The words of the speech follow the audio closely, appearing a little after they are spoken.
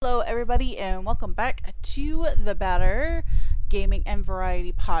everybody, and welcome back to the Better Gaming and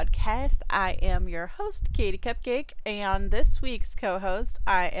Variety Podcast. I am your host, Katie Cupcake, and this week's co host,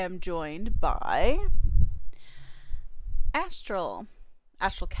 I am joined by Astral.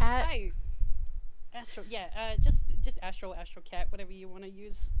 Astral Cat. Hi, Astral. Yeah, just Astral Cat, whatever you want to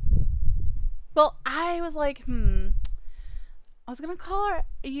use. Well, I was like, I was gonna call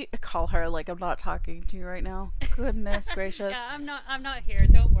her like I'm not talking to you right now. Goodness gracious. Yeah, I'm not here.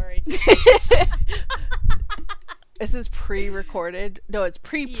 Don't worry. This is pre-recorded. No, it's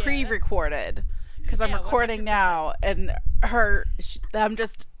pre-recorded because I'm Yeah, recording 100%. now, and I'm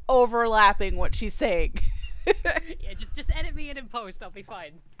just overlapping what she's saying. Yeah, just edit me in and post. I'll be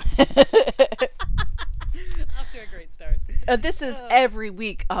fine. Off to a great start. This is every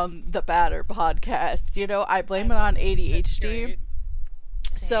week on the Batter podcast. You know, I blame it on That's ADHD. great.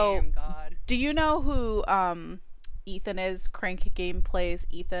 So, Same, God. do you know who Ethan is? Crank Game plays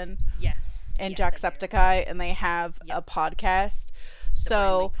Ethan Yes. and yes, I do. Jacksepticeye, and they have a Yep. podcast. The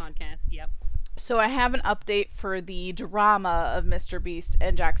So, Brain Leak podcast. Yep. So I have an update for the drama of Mr. Beast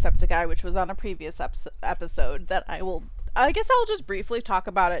and Jacksepticeye, which was on a previous episode that I guess I'll just briefly talk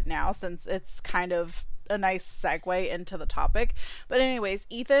about it now since it's kind of a nice segue into the topic. But anyways,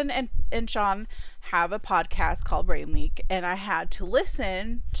 Ethan and Sean have a podcast called Brain Leak, and I had to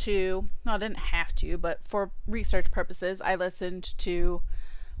listen to, no, I didn't have to, but for research purposes, I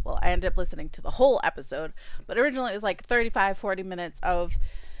ended up listening to the whole episode, but originally it was like 35-40 minutes of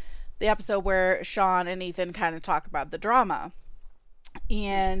the episode where Sean and Ethan kind of talk about the drama.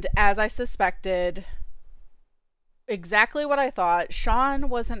 And as I suspected, exactly what I thought, Sean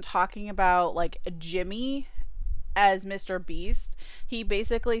wasn't talking about like Jimmy as Mr. Beast. He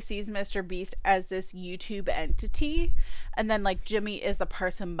basically sees Mr. Beast as this YouTube entity, and then like Jimmy is the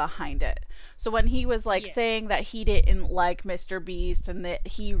person behind it. So when he was like saying that he didn't like Mr. Beast and that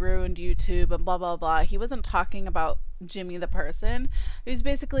he ruined YouTube and blah blah blah, he wasn't talking about Jimmy the person. He was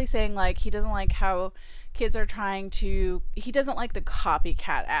basically saying like he doesn't like how kids are he doesn't like the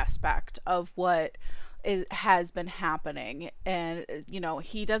copycat aspect of what has been happening, and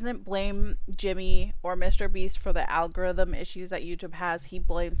he doesn't blame Jimmy or Mr. Beast for the algorithm issues that YouTube has. He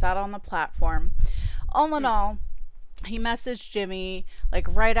blames that on the platform. All in all, he messaged Jimmy like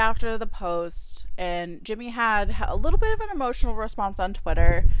right after the post, and Jimmy had a little bit of an emotional response on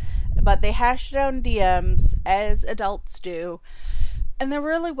Twitter, but they hashed it out in DMs as adults do, and there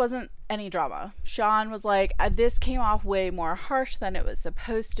really wasn't any drama. Sean was like, this came off way more harsh than it was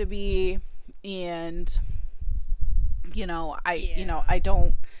supposed to be, and I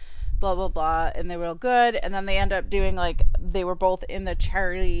don't blah blah blah, and they were all good. And then they end up doing, like, they were both in the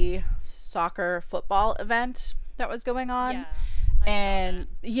charity soccer football event that was going on. Yeah. And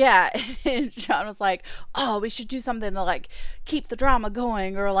yeah, and Sean was like, oh, we should do something to like keep the drama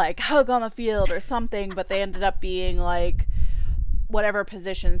going, or like hug on the field or something. But they ended up being like whatever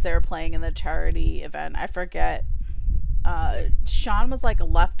positions they were playing in the charity event. I forget. Sean was like a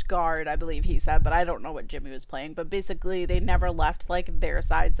left guard, I believe he said, but I don't know what Jimmy was playing. But basically, they never left like their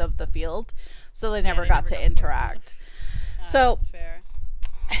sides of the field, so they never got to interact. So that's fair.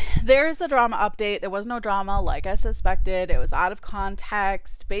 There's the drama update. There was no drama, like I suspected. It was out of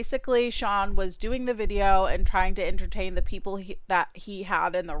context. Basically, Sean was doing the video and trying to entertain the people that he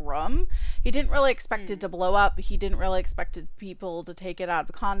had in the room. He didn't really expect it to blow up. He didn't really expect people to take it out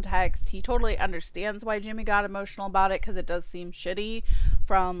of context. He totally understands why Jimmy got emotional about it, because it does seem shitty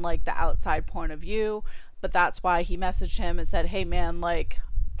from like the outside point of view. But that's why he messaged him and said, hey man, like,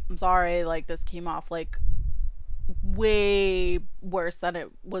 I'm sorry, like this came off like way worse than it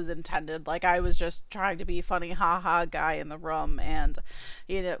was intended. Like, I was just trying to be funny haha guy in the room, and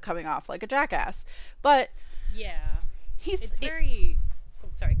he ended up coming off like a jackass. But yeah, it's very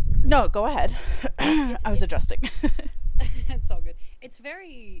sorry. No, go ahead. I was adjusting. It's all good. It's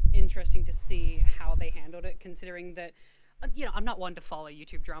very interesting to see how they handled it, considering that I'm not one to follow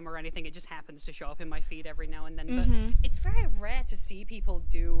YouTube drama or anything. It just happens to show up in my feed every now and then. But it's very rare to see people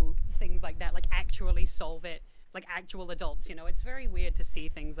do things like that, like actually solve it, like actual adults. It's very weird to see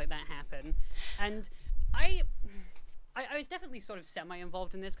things like that happen. And I was definitely sort of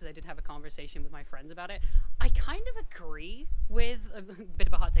semi-involved in this because I did have a conversation with my friends about it. I kind of agree with a bit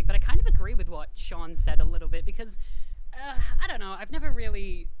of a hot take, but I kind of agree with what Sean said a little bit, because I don't know. I've never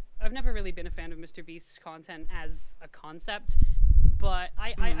really been a fan of Mr. Beast's content as a concept, but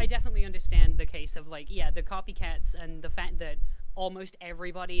I definitely understand the case of like, yeah, the copycats, and the fact that almost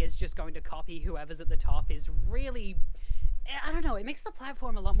everybody is just going to copy whoever's at the top is really, I don't know, it makes the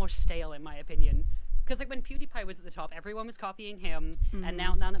platform a lot more stale in my opinion. Because like when PewDiePie was at the top, everyone was copying him, and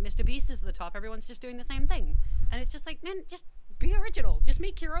now that Mr. Beast is at the top, everyone's just doing the same thing. And it's just like, man, just be original. Just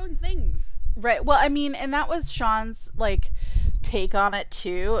make your own things. Right. Well, I mean, and that was Sean's like take on it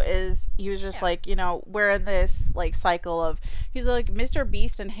too, is he was just Yeah. like, we're in this like cycle of, he's like, Mr.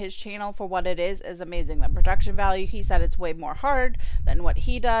 Beast and his channel for what it is amazing. The production value, he said it's way more hard than what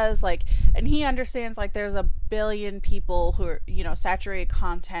he does, like, and he understands like there's a billion people who are, saturated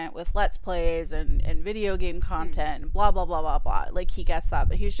content with let's plays and video game content and blah blah blah blah blah. Like, he gets that,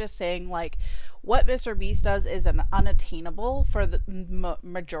 but he's just saying like what Mr. Beast does is an unattainable for the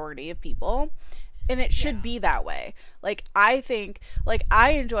majority of people, and it should Yeah. be that way. Like, I think, like,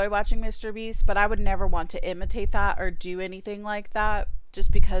 I enjoy watching Mr. Beast, but I would never want to imitate that or do anything like that,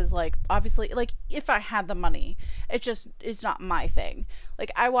 just because, like, obviously, like, if I had the money, it's not my thing.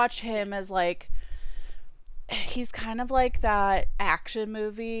 Like, I watch Yeah. him as like, he's kind of like that action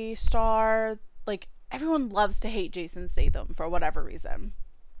movie star. Like, everyone loves to hate Jason Statham for whatever reason.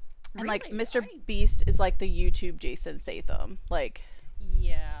 And like Really? Mr. Beast is like the YouTube Jason Statham. Like,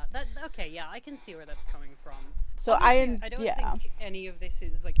 Yeah. That okay, yeah, I can see where that's coming from. so Obviously, I don't yeah. think any of this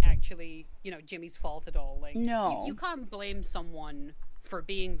is like actually, Jimmy's fault at all. Like you No. can't blame someone for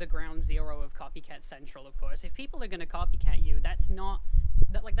being the ground zero of Copycat Central, of course. If people are going to copycat you, that's not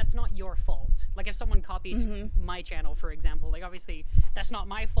your fault. Like if someone copied my channel, for example, like obviously that's not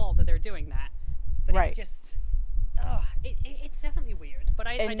my fault that they're doing that. But Right. it's just it's definitely weird. But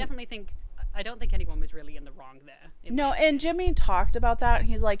I And definitely think I don't think anyone was really in the wrong there. no, and Jimmy talked about that, and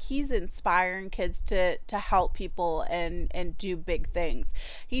he's like, he's inspiring kids to help people and do big things.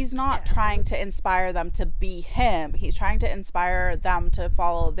 He's not Yeah, trying absolutely. to inspire them to be him. He's trying to inspire them to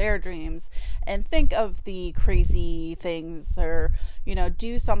follow their dreams and think of the crazy things, or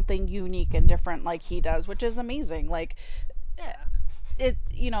do something unique and different like he does, which is amazing. Like, Yeah.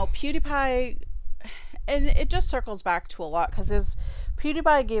 PewDiePie, and it just circles back to a lot because there's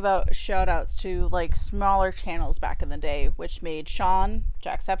PewDiePie gave out shout outs to like smaller channels back in the day, which made Sean,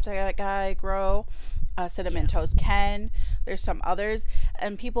 Jacksepticeye grow, Cinnamon Yeah. Toast Ken. There's some others,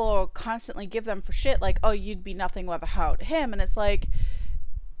 and people constantly give them for shit like, oh, you'd be nothing without him, and it's like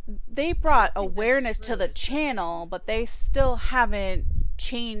they I brought don't think that's awareness to true, the is the thing. channel, but they still haven't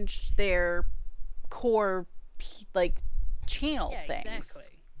changed their core like channel Yeah, things. exactly.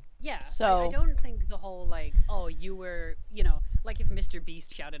 Yeah, I So, don't think the whole like, oh, you were, like if Mr.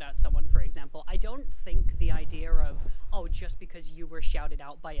 Beast shouted out someone, for example, I don't think the idea of, oh, just because you were shouted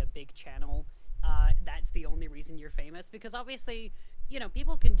out by a big channel, that's the only reason you're famous. Because obviously,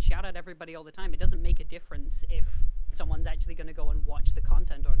 people can shout out everybody all the time. It doesn't make a difference if someone's actually going to go and watch the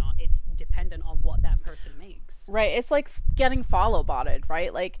content or not. It's dependent on what that person makes. right, it's like getting follow botted,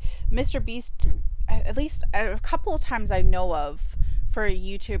 right? Like Mr. Beast, Hmm. at least a couple of times I know of, for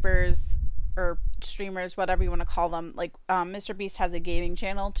YouTubers or streamers, whatever you want to call them, like Mr. Beast has a gaming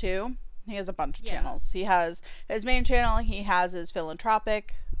channel too. He has a bunch of Yeah, channels. He has his main channel, he has his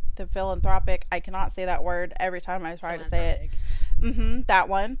philanthropic. I cannot say that word every time I try to say it. philanthropic. That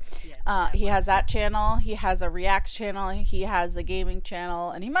one. Yeah, that He one. has that channel. He has a Reacts channel. He has the gaming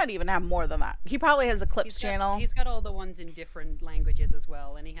channel, and he might even have more than that. He probably has a Clips channel. He's got all the ones in different languages as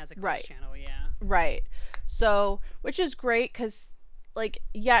well, and he has a clips Right, channel. Yeah. right. So, which is great because, like,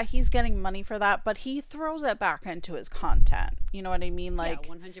 yeah, he's getting money for that, but he throws it back into his content. You know what I mean? Yeah, Like,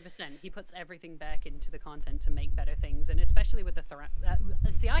 100%. He puts everything back into the content to make better things, and especially with the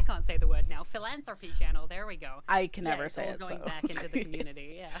see, I can't say the word now. Philanthropy channel. There we go. I can Yeah, never it's say all it. going So, back into the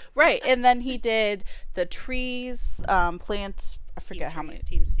community. Yeah. right. And then he did the trees, plants. I Team forget how many. trees,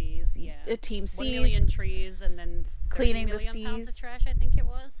 team C's. Yeah. Team One C's, million trees, and then 30 cleaning the million pounds of seas, trash. I think it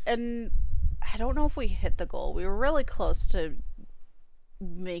was. and I don't know if we hit the goal. We were really close to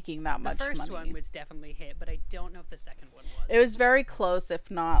making that The much first one money. was definitely hit, but I don't know if the second one It was was. very close,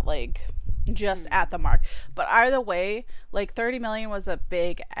 if not like just Hmm. at the mark. But either way, like 30 million was a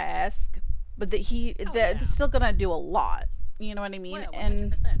big ask, but Oh they're yeah. still gonna do a lot. You know what I mean? Well,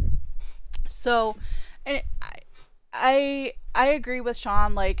 And 100%. so, and I agree with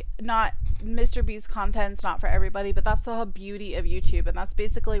Sean. Like, not Mr. B's content's not for everybody, but that's the whole beauty of YouTube, and that's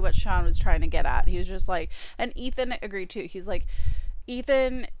basically what Sean was trying to get at. He was just like, and Ethan agreed too. He's like,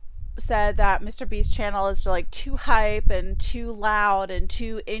 Ethan said that Mr. Beast's channel is like too hype and too loud and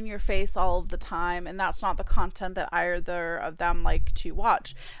too in your face all of the time, and that's not the content that either of them like to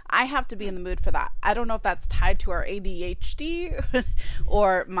watch. I have to be in the mood for that. I don't know if that's tied to our ADHD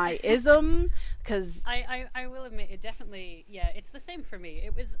or my ism, because I will admit it definitely, yeah, it's the same for me.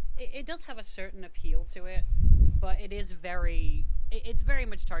 It does have a certain appeal to it, but it is very it's very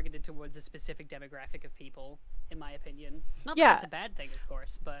much targeted towards a specific demographic of people, in my opinion. Not that Yeah, that's a bad thing, of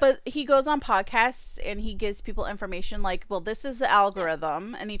course, but but he goes on podcasts and he gives people information like, well, this is the yeah.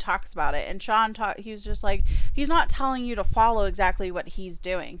 algorithm, and he talks about it. And he was just like, he's not telling you to follow exactly what he's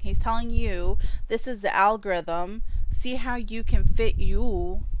doing. He's telling you this is the algorithm. See how you can fit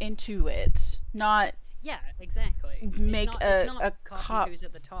you into it, not Yeah, exactly. make It's not a copy cop. who's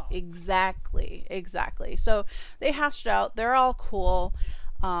at the top. Exactly, exactly. So they hashed it out. They're all cool.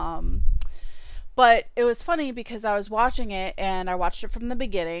 Um, but it was funny because I was watching it and I watched it from the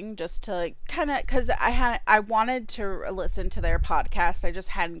beginning just to kind of because I wanted to listen to their podcast. I just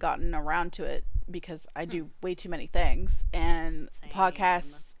hadn't gotten around to it because I Hmm. do way too many things, and Same.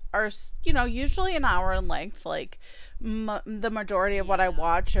 podcasts are usually an hour in length. Like the majority of what I Yeah.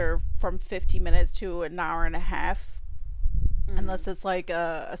 watch are from 50 minutes to an hour and a half, Hmm. unless it's like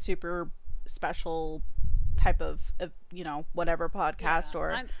a super special type of whatever podcast Yeah.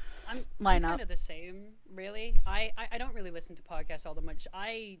 or I'm lineup. kind of the same, really. I don't really listen to podcasts all that much.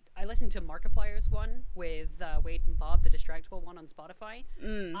 I listen to Markiplier's one with Wade and Bob, the Distractable one on Spotify.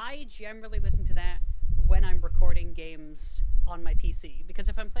 Mm. I generally listen to that when I'm recording games on my PC, because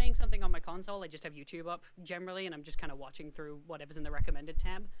if I'm playing something on my console, I just have YouTube up generally, and I'm just kind of watching through whatever's in the recommended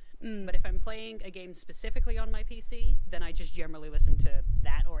tab. Mm. But if I'm playing a game specifically on my PC, then I just generally listen to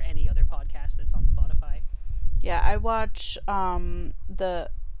that or any other podcast that's on Spotify. Yeah, I watch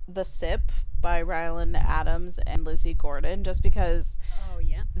the Sip by Rylan Adams and Lizzie Gordon just because Oh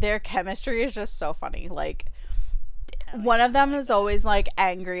yeah, their chemistry is just so funny. Like hell one of yeah, I them like is that. always like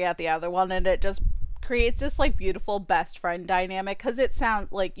angry at the other one, and it just creates this like beautiful best friend dynamic because it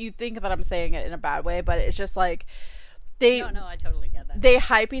sounds like you think that I'm saying it in a bad way, but it's just like they No, no, I totally get that. they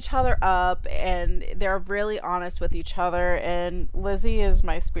hype each other up and they're really honest with each other, and Lizzie is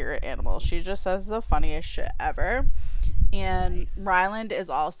my spirit animal. She just says the funniest shit ever. And Nice. Ryland is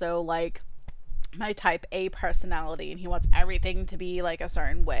also like my type A personality, and he wants everything to be like a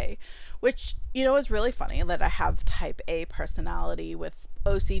certain way, which is really funny that I have type A personality with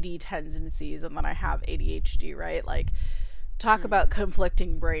OCD tendencies and then I have ADHD, right? Like talk about Hmm.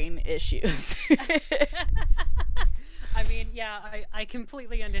 conflicting brain issues. I mean, yeah, I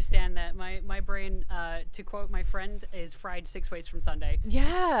completely understand that. My brain, to quote my friend, is fried 6 ways from Sunday.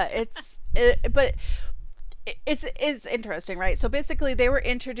 Yeah, but it's interesting, right? So basically, they were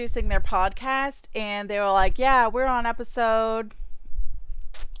introducing their podcast, and they were like, "Yeah, we're on episode.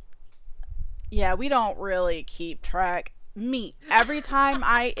 Yeah, we don't really keep track." Me, every time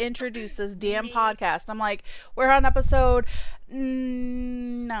I introduce this damn Me. podcast, I'm like, "We're on episode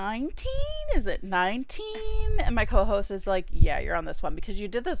 19. Is it 19?" And my co-host is like, "Yeah, you're on this one because you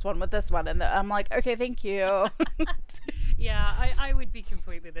did this one with this one." And I'm like, "Okay, thank you." Yeah, I would be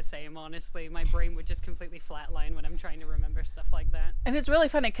completely the same, honestly. My brain would just completely flatline when I'm trying to remember stuff like that. And it's really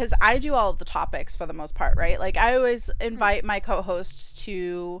funny because I do all of the topics for the most part, right? Like I always Hmm. invite my co-hosts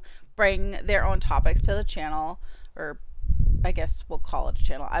to bring their own topics to the channel, or I guess we'll call it a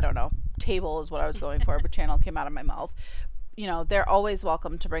channel. I don't know. Table is what I was going for, but channel came out of my mouth. They're always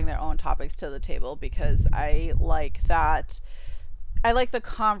welcome to bring their own topics to the table because I like that. I like the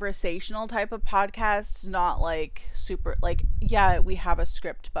conversational type of podcasts, not like super like yeah, we have a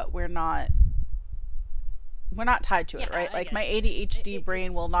script, but we're not tied to Yeah, it, right? I Like my get you. ADHD brain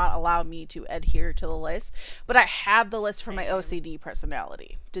It's will not allow me to adhere to the list, but I have the list for my same. OCD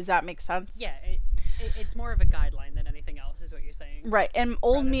personality. Does that make sense? Yeah, it's more of a guideline than anything else, is what you're saying, Right. And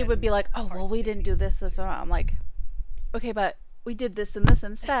old rather me would be than like, a "Oh, hard well, we didn't stick that do you this, stick this, to. or that." I'm like, "Okay, but we did this and this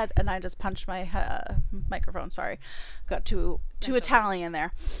instead," and I just punched my microphone. Sorry, got too That's all good. Italian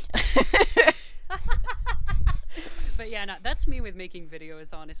there. But yeah, no, that's me with making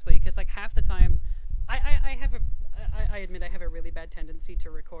videos, honestly, because like half the time, I have a I admit I have a really bad tendency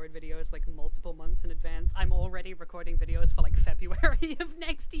to record videos like multiple months in advance. I'm already recording videos for like February of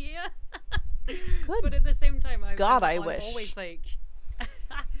next year. Good But at the same time, God, I I'm wish. always like,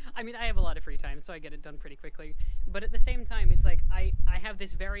 I mean, I have a lot of free time, so I get it done pretty quickly. But at the same time, it's like I have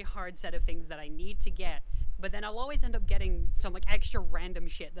this very hard set of things that I need to get. But then I'll always end up getting some like extra random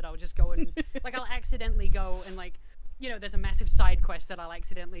shit that I'll just go and like I'll accidentally go and like there's a massive side quest that I'll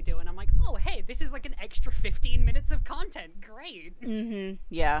accidentally do, and I'm like, oh hey, this is like an extra 15 minutes of content. Great.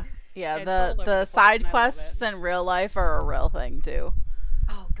 Yeah. Yeah, It's all over the the place, side and I love it. quests in real life are a real thing too.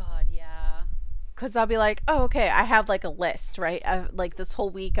 Oh god, yeah. Cause I'll be like, oh, okay, I have like a list, right? Like this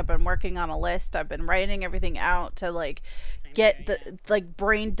whole week, I've been working on a list. I've been writing everything out to like Same get here, the yeah. like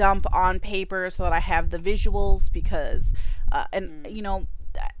brain dump on paper so that I have the visuals because, and Mm.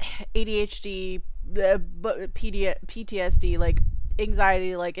 ADHD, PTSD, like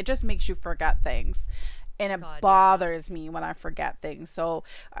anxiety, like it just makes you forget things. and it God, yeah. bothers me when I forget things. So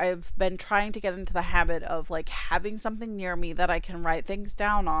I've been trying to get into the habit of like having something near me that I can write things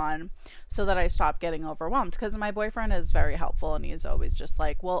down on so that I stop getting overwhelmed. Because my boyfriend is very helpful and he's always just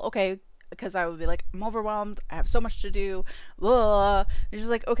like, well, okay. Because I would be like, I'm overwhelmed. I have so much to do. Blah. He's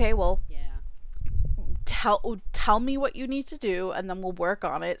just like, okay, well, Yeah. tell me what you need to do and then we'll work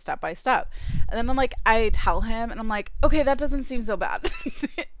on it step by step. And then I tell him and I'm like, okay, that doesn't seem so bad.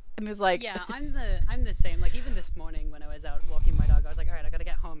 And he's like, Yeah, I'm the same. Like even this morning when I was out walking my dog, I was like, all right, I gotta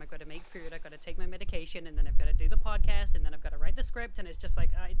get home. I gotta make food. I gotta take my medication, and then I've gotta do the podcast, and then I've gotta write the script. And it's just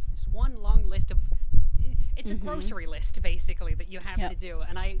like it's just one long list of. It's a mm-hmm. grocery list basically that you have Yep. to do,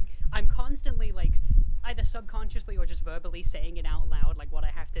 and I'm constantly like either subconsciously or just verbally saying it out loud like what I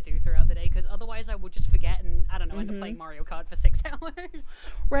have to do throughout the day because otherwise I will just forget and I don't know end up Mm-hmm. playing Mario Kart for 6 hours.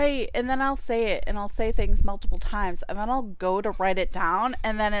 Right. And then I'll say it and I'll say things multiple times and then I'll go to write it down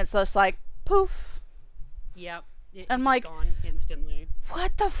and then it's just like poof. Yep, I'm it's just like, gone instantly.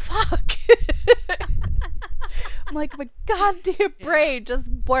 what the fuck? I'm like, my goddamn Yeah. brain, just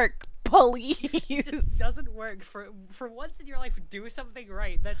work, please. Just doesn't work for once in your life. Do something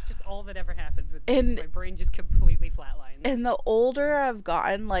right. That's just all that ever happens with me. And My brain just completely flatlines. and the older I've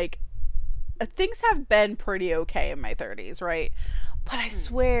gotten, things have been pretty okay in my 30s, right? But I Hmm.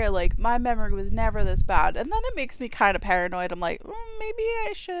 swear, my memory was never this bad. And then it makes me kind of paranoid. I'm like, maybe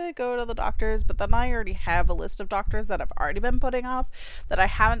I should go to the doctors. But then I already have a list of doctors that I've already been putting off that I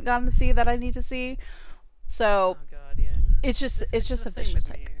haven't gotten to see that I need to see. So Oh god, yeah. it's It's just the a same vicious with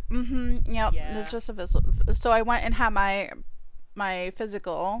me. cycle. Yep. It's Yeah. just a vicious. So I went and had my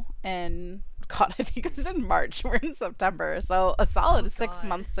physical in God, I think it was in March. We're in September, so a Oh solid six god.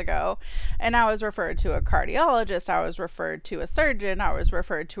 months ago. And I was referred to a cardiologist. I was referred to a surgeon. I was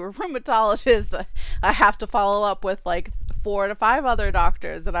referred to a rheumatologist. I have to follow up with like 4 to 5 other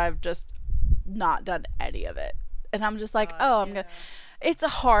doctors, and I've just not done any of it. And I'm just like, God, oh, I'm gonna. yeah. It's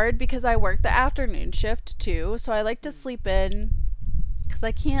hard because I work the afternoon shift too, so I like to Hmm. sleep in because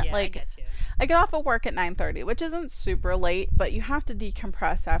I can't Yeah, I get you. I get off of work at 9:30, which isn't super late, but you have to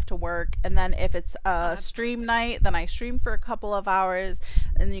decompress after work. And then if it's Oh, a stream absolutely. night, then I stream for a couple of hours,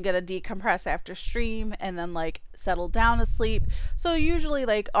 and then you gotta decompress after stream, and then settle down to sleep. So usually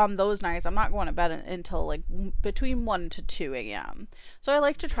on those nights, I'm not going to bed until between 1 to 2 a.m. So I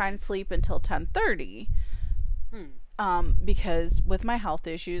like to try and Yikes. sleep until 10:30. Hmm. Because with my health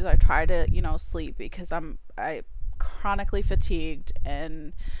issues, I try to sleep because I chronically fatigued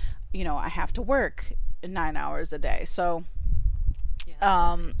and I have to work 9 hours a day. So Yeah, that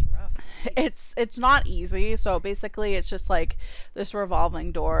sounds like um it's rough. Jeez. it's not easy. So basically it's just like this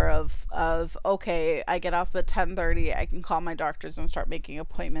revolving door of okay, I get off at 10:30, I can call my doctors and start making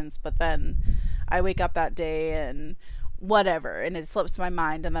appointments, but then I wake up that day and whatever and it slips my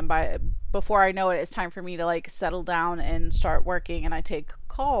mind and then by before I know it it's time for me to settle down and start working and I take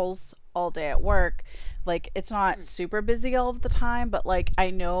calls all day at work. It's not Hmm. super busy all of the time, but I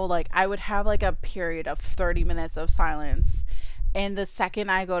know I would have a period of 30 minutes of silence, and the second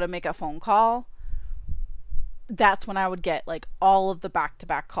I go to make a phone call, that's when I would get all of the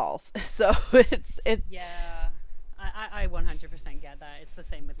back-to-back calls. So it's Yeah. I 100% get that. It's the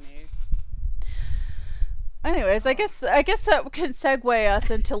same with me. anyways, Oh. I guess that can segue us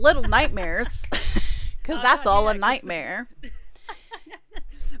into little nightmares cuz Oh that's god, all a yeah, because nightmare.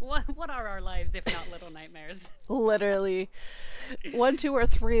 what are our lives if not little nightmares? Literally. One, two, or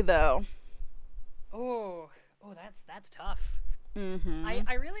three though. Oh, oh, that's tough. I Mhm.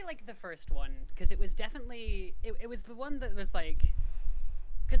 I really like the first one because it was definitely it was the one that was like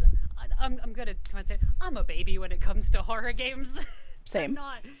because I'm gonna come and say I'm a baby when it comes to horror games. I'm Same.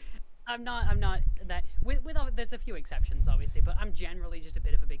 not. I'm not that there's a few exceptions obviously, but I'm generally just a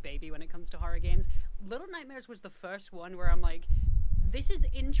bit of a big baby when it comes to horror games. Little Nightmares was the first one where I'm like, this is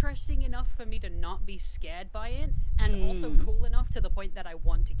interesting enough for me to not be scared by it, and also Mm. cool enough to the point that I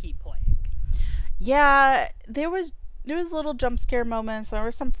want to keep playing. Yeah, there was little jump scare moments. There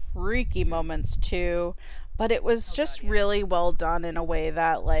were some freaky Hmm. moments too, but it was Oh god, just yeah. really well done in a way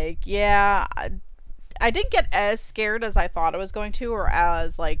that yeah, I didn't get as scared as I thought I was going to, or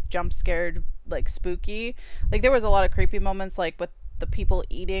as jump scared, spooky. There was a lot of creepy moments, with the people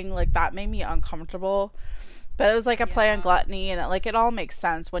eating, that made me uncomfortable. But it was a play on Yeah. gluttony, and it all makes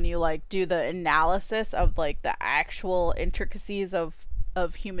sense when you do the analysis of the actual intricacies of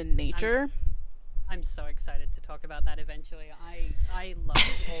human I'm nature. I'm so excited to talk about that eventually. I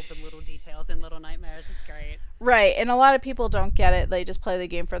love all the little details in Little Nightmares. It's great. Right, and a lot of people don't get it. They just play the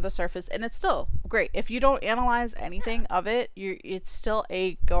game for the surface, and it's still great. If you don't analyze Yeah, anything of it, it's still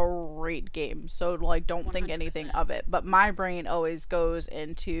a great game. So like don't think anything 100%. of it. But my brain always goes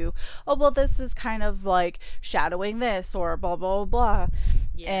into, oh well, this is kind of like shadowing this or blah blah blah.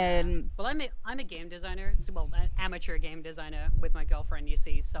 Yeah. And Well, I'm a game designer, so, well, an amateur game designer with my girlfriend, you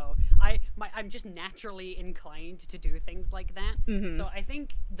see. So I'm just naturally inclined to do things like that. mhm. So I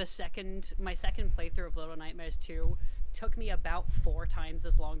think my second playthrough of Little Nightmares 2 took me about 4 times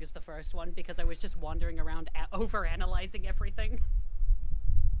as long as the first one because I was just wandering around over analyzing everything.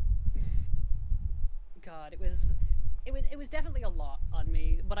 God, it was definitely a lot on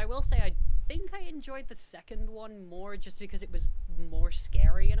me, but I will say I think I enjoyed the second one more just because it was more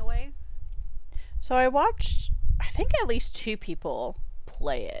scary in a way. So I watched, I think at least two people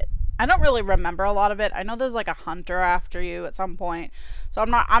play it. I don't really remember a lot of it. I know there's like a hunter after you at some point. So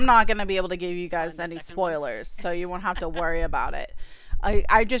I'm not going to be able to give you guys In the any second one. spoilers, so you won't have to worry about it.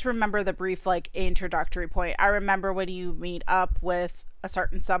 I just remember the brief like introductory point. I remember when you meet up with a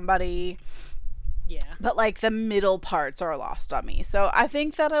certain somebody, Yeah. but like the middle parts are lost on me. So I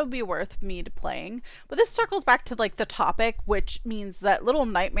think that it'll be worth me to playing. But this circles back to like the topic, which means that Little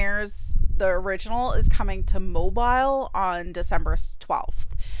Nightmares, the original, is coming to mobile on December 12th.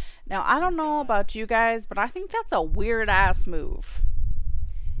 Now I Oh don't know God. about you guys, but I think that's a weird ass move.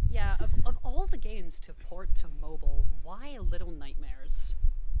 Yeah. Of all the games to port to mobile, why Little Nightmares?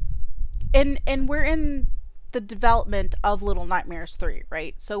 And we're in the development of Little Nightmares 3,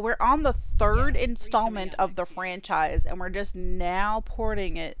 right? So we're on the third Yeah. Three's coming installment out of the next year. franchise and we're just now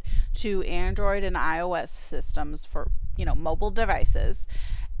porting it to Android and iOS systems for, mobile devices.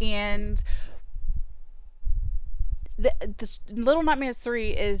 Hmm. And the Little Nightmares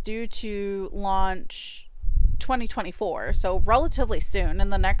 3 is due to launch 2024, so relatively soon in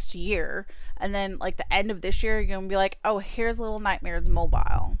the next year. And then, like, the end of this year, you're going to be like, oh, here's Little Nightmares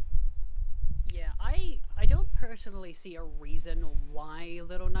Mobile. Yeah. I don't personally see a reason why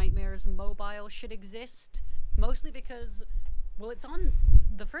Little Nightmares Mobile should exist. Mostly because, well, it's on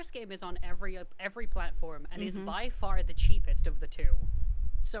the first game is on every platform and is Hmm. by far the cheapest of the two.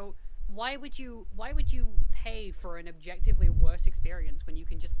 So why would you pay for an objectively worse experience when you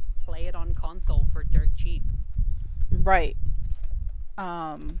can just play it on console for dirt cheap? Right.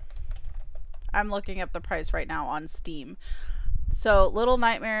 Um, I'm looking up the price right now on Steam. So, Little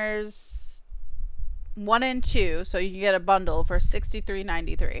Nightmares 1 and 2, so you can get a bundle for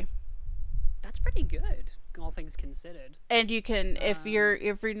 63.93. That's pretty good, all things considered. And you can, if you're Um,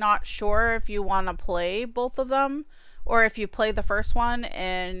 if you're not sure if you want to play both of them, or if you play the first one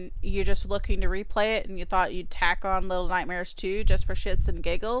and you're just looking to replay it and you thought you'd tack on Little Nightmares 2 just for shits and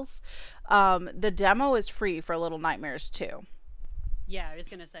giggles, the demo is free for Little Nightmares 2. yeah, I was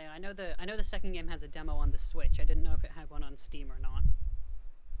gonna say I know the second game has a demo on the Switch. I didn't know if it had one on Steam or not.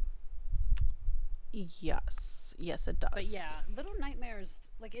 Yes, it But does. yeah, Little Nightmares,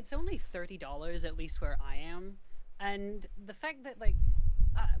 like, it's only $30 at least where I am, and the fact that, like,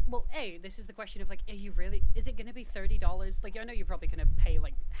 well, this is the question of, like, are you really? Is it gonna be $30? Like, I know you're probably gonna pay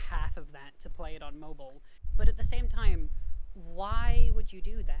like half of that to play it on mobile, but at the same time, why would you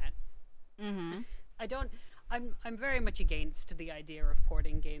do that? Mhm. I don't. I'm very much against the idea of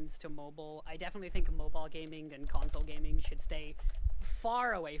porting games to mobile. I definitely think mobile gaming and console gaming should stay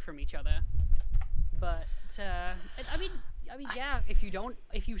far away from each other. But I mean, yeah.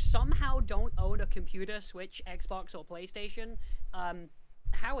 If you somehow don't own a computer, Switch, Xbox, or PlayStation, um,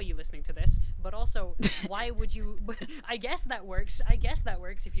 how are you listening to this? But also, why would you? I guess that works. I guess that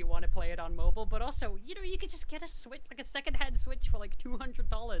works if you want to play it on mobile. But also, you could just get a Switch, like a secondhand Switch, for like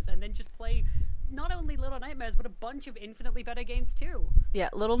 $200, and then just play not only Little Nightmares, but a bunch of infinitely better games too. Yeah,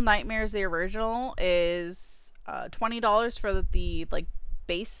 Little Nightmares the original is $20 for the like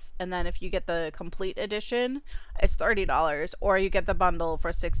base, and then if you get the complete edition, it's $30, or you get the bundle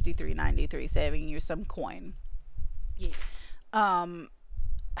for 63.93, saving you some coin. Yeah, Um,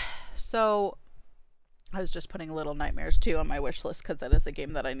 so I was just putting Little Nightmares 2 on my wish list because it is a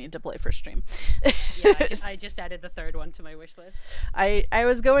game that I need to play for stream. yeah. I just added the third one to my wish list. I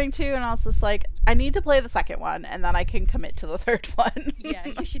was going to, and I was just like, I need to play the second one, and then I can commit to the third one. Yeah,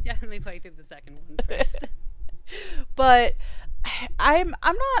 you should definitely play through the second one first. But I'm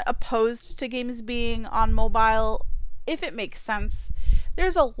not opposed to games being on mobile if it makes sense.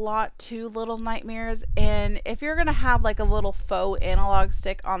 There's a lot to Little Nightmares, and if you're gonna have like a little faux analog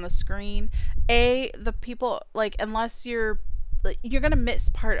stick on the screen, the people, like, unless you're you're gonna miss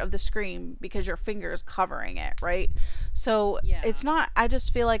part of the screen because your finger is covering it, right? So Yeah. it's not. I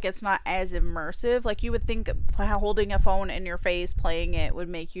just feel like it's not as immersive. Like you would think holding a phone in your face, playing it would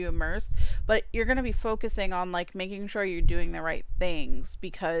make you immersed, but you're gonna be focusing on like making sure you're doing the right things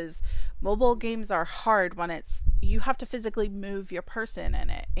because mobile Hmm. games are hard when it's you have to physically move your person in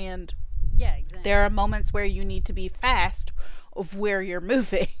it, and Yeah, there are exactly. moments where you need to be fast of where you're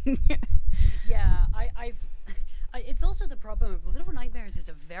moving. Yeah, it's also the problem of Little Nightmares is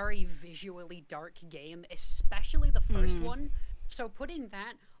a very visually dark game, especially the first Mm. one. So putting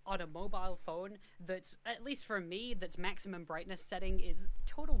that on a mobile phone that's, at least for me, that's maximum brightness setting is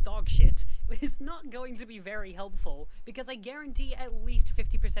total dog shit is not going to be very helpful because I guarantee at least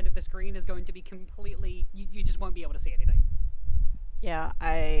 50% of the screen is going to be completely, you just won't be able to see anything. Yeah,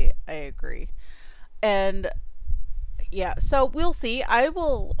 I agree. And yeah, so we'll see. I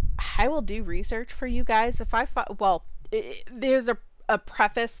will do research for you guys if well, there's a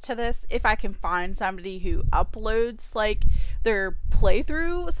preface to this. If I can find somebody who uploads like their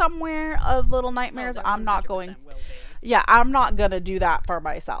playthrough somewhere of Little Oh, Nightmares, there I'm not going. 100% will be. Yeah, I'm not gonna do that for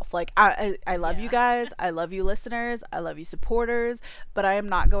myself. Like I love you Yeah. guys, I love you listeners, I love you supporters, but I am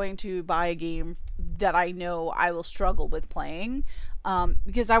not going to buy a game that I know I will struggle with playing.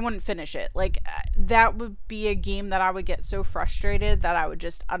 Because I wouldn't finish it. Like that would be a game that I would get so frustrated that I would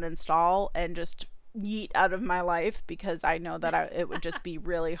just uninstall and just yeet out of my life because I know that it would just be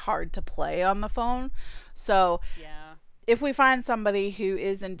really hard to play on the phone. So Yeah. if we find somebody who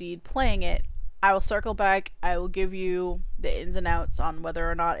is indeed playing it, I will circle back. I will give you the ins and outs on whether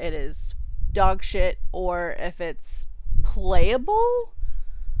or not it is dog shit or if it's playable.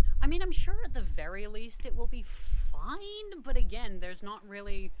 I mean, I'm sure at the very least it will be fine, but again, there's not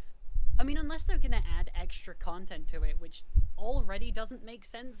really. I mean, unless they're gonna add extra content to it, which already doesn't make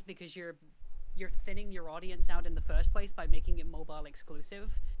sense because you're thinning your audience out in the first place by making it mobile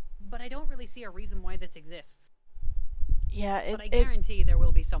exclusive. But I don't really see a reason why this exists. Yeah, But I guarantee there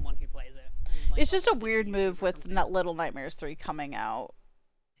will be someone who plays it and like it's just a uploads it to weird move YouTube or with something. Little Nightmares 3 coming out.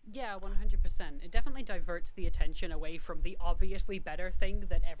 Yeah, 100%. It definitely diverts the attention away from the obviously better thing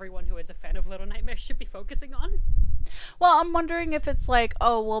that everyone who is a fan of Little Nightmares should be focusing on. Well, I'm wondering if it's like,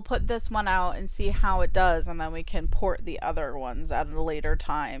 oh, we'll put this one out and see how it does, and then we can port the other ones at a later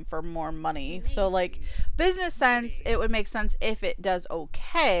time for more money. So, like, Maybe. business sense, Maybe. it would make sense if it does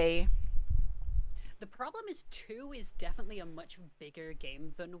okay. The problem is 2 is definitely a much bigger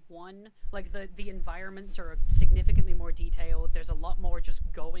game than 1. Like the environments are significantly more detailed. There's a lot more just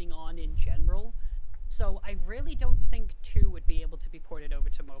going on in general. So I really don't think 2 would be able to be ported over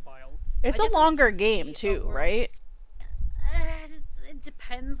to mobile. I It's a definitely longer can game, see a too, world. right? It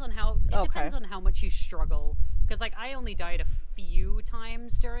depends on how it Okay. depends on how much you struggle. Because like I only died a few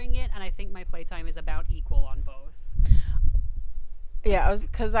times during it, and I think my playtime is about equal on both. Yeah,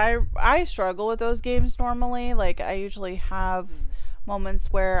 because I struggle with those games normally. Like, I usually have Hmm.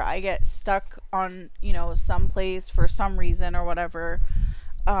 moments where I get stuck on, some place for some reason or whatever.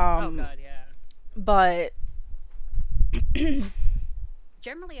 Oh Um, god, yeah. but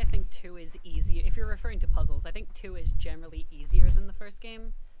Generally, I think 2 is easier. If you're referring to puzzles, I think 2 is generally easier than the first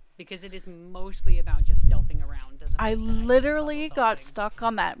game because it is mostly about just stealthing around as I opposed to actually puzzle literally got solving. stuck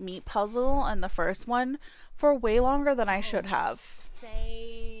on that meat puzzle in the first one for way longer than I should Oh, have.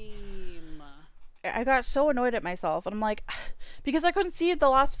 same. I got so annoyed at myself, and I'm like, because I couldn't see the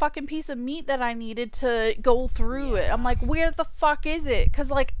last fucking piece of meat that I needed to go through it. I'm Yeah. like, where the fuck is it? Because,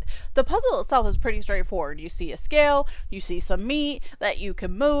 like, the puzzle itself is pretty straightforward. You see a scale, you see some meat that you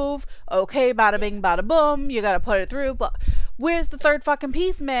can move. Okay, bada Yeah. bing, bada boom. You gotta put it through. But where's the third fucking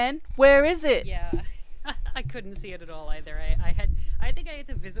piece, man? Where is it? Yeah. I couldn't see it at all either. I think I had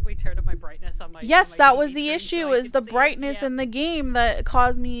to visibly turn up my brightness on Yes, my that was TV the screen so issue, I is could the see it. brightness Yep. in the game that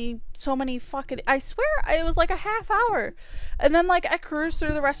caused me so many fucking, I swear it was like a half hour. And then like I cruised Oh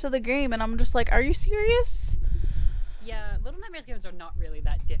through the rest no. of the game and I'm just like, are you serious? Yeah, Little Nightmares games are not really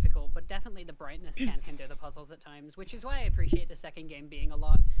that difficult, but definitely the brightness can hinder the puzzles at times, which is why I appreciate the second game being a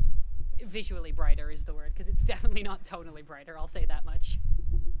lot visually brighter is the word, because it's definitely not tonally brighter, I'll say that much.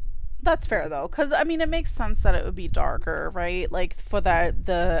 That's fair though, cuz I mean it makes sense that it would be darker, right? Like for that Yeah.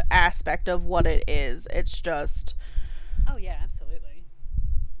 the aspect of what it is. It's just Oh yeah, absolutely.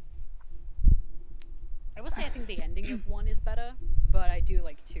 I will say I think the ending of 1 is better, but I do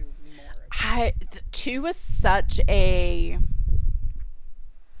like 2 more as well. 2 was such a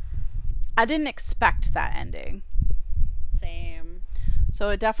I didn't expect that ending. Same. So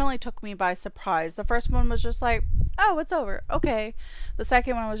it definitely took me by surprise. The first one was just like, oh, it's over. Okay. The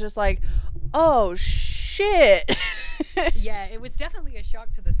second one was just like, oh, shit. Yeah, it was definitely a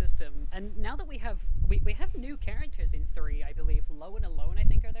shock to the system. And now that we have new characters in 3, I believe. Low and Alone, I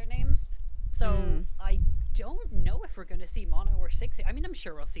think, are their names. So Mm. I don't know if we're going to see Mono or Six. I mean, I'm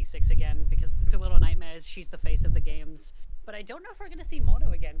sure we'll see Six again because it's a Little Nightmares. She's the face of the games. But I don't know if we're going to see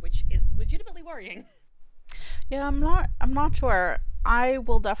Mono again, which is legitimately worrying. Yeah, I'm not sure. I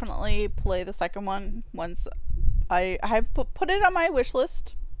will definitely play the second one once I have put it on my wish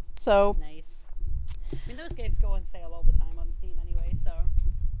list. So, Nice. I mean, those games go on sale all the time on Steam anyway, so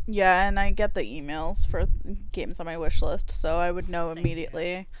yeah, and I get the emails for games on my wish list, so I would know same here.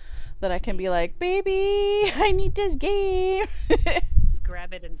 immediately that I can be Yeah. like, "Baby, I need this game." Let's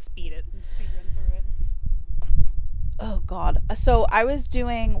grab it and speed it and speed run through it. Oh god. So I was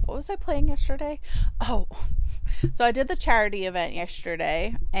doing, what was I playing yesterday? Oh, so I did the charity event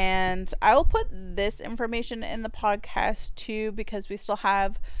yesterday, and I will put this information in the podcast too because we still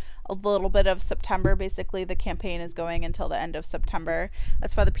have a little bit of September. Basically, the campaign is going until the end of September.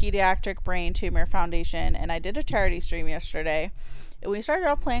 That's by the Pediatric Brain Tumor Foundation, and I did a charity stream yesterday. And we started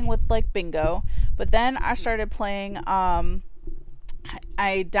off playing with Nice. like bingo, but then I Hmm. started playing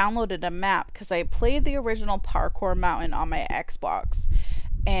I downloaded a map because I played the original Parkour Mountain on my Xbox,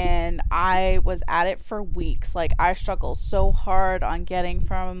 and I was at it for weeks. Like I struggled so hard on getting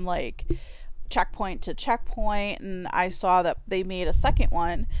from like checkpoint to checkpoint, and I saw that they made a second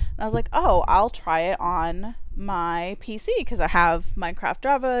one, and I was like, "Oh, I'll try it on my PC because I have Minecraft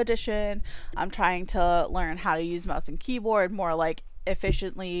Java Edition. I'm trying to learn how to use mouse and keyboard more like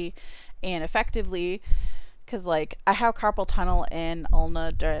efficiently and effectively because like I have carpal tunnel and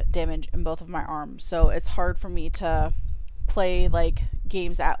ulnar damage in both of my arms, so it's hard for me to play like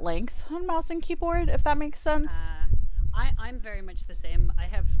games at length on mouse and keyboard, if that makes sense. Uh, I'm very much the same. I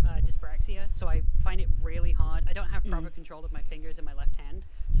have dyspraxia, so I find it really hard. I don't have Mm. proper control of my fingers in my left hand,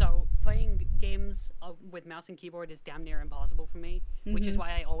 so playing games with mouse and keyboard is damn near impossible for me. Which is Mhm.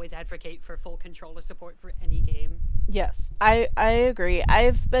 why I always advocate for full controller support for any game. Yes, I agree.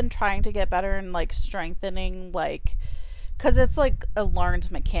 I've been trying to get better in like strengthening like cuz it's like a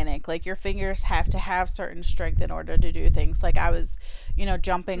learned mechanic. Like your fingers have to have certain strength in order to do things. Like I was,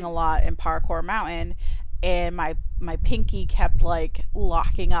 jumping a Hmm. lot in Parkour Mountain, and my pinky kept like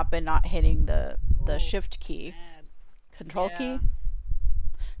locking up and not hitting the Oh, shift that's key. bad. Control Yeah. key?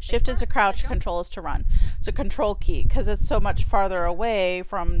 Shift is Spacebar? to Is that crouch, jump? control is to run. So control key cuz it's so much farther away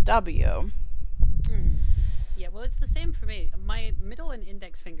from W. Hmm. Yeah, well, it's the same for me. My middle and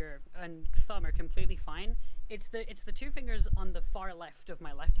index finger and thumb are completely fine. It's the two fingers on the far left of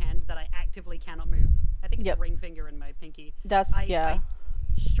my left hand that I actively cannot move. I think it's Yep. ring finger and my pinky. That's yeah. I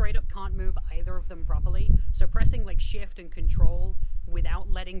straight up can't move either of them properly. So pressing like shift and control without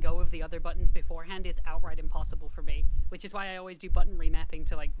letting go of the other buttons beforehand is outright impossible for me. Which is why I always do button remapping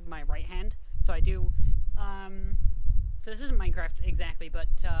to like my right hand. So I do so this isn't Minecraft exactly, but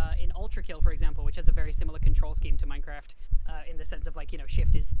in Ultra Kill, for example, which has a very similar control scheme to Minecraft, in the sense of like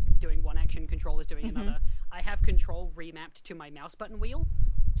shift is doing one action, control is doing Mhm. another. I have control remapped to my mouse button wheel,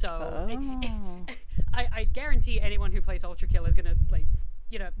 so Oh. I guarantee anyone who plays Ultra Kill is gonna like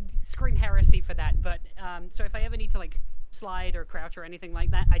scream heresy for that. But so if I ever need to like slide or crouch or anything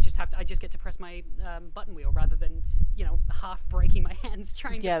like that, I just get to press my button wheel rather than half breaking my hands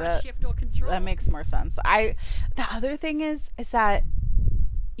trying to Yeah, press that shift or that control. makes more sense. The other thing is that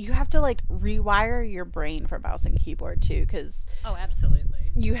you have to like rewire your brain for mouse and keyboard too cuz Oh,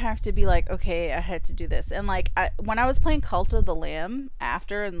 absolutely. you have to be like, okay, I had to do this. And like when I was playing Cult of the Lamb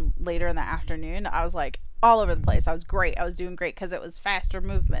after and later in the afternoon, I was like all over the Hmm. place. I was great. I was doing great cuz it was faster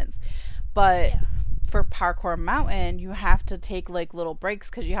movements. But Yeah. for Parkour Mountain, you have to take like little breaks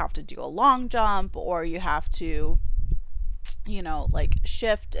cuz you have to do a long jump or you have to like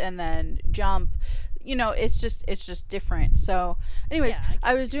shift and then jump. It's just different. So anyways, Yeah, I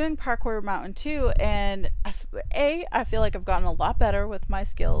I get was you. doing Parkour Mountain too, and I feel like I've gotten a lot better with my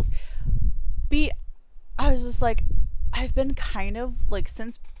skills. B, I was just like, I've been kind of like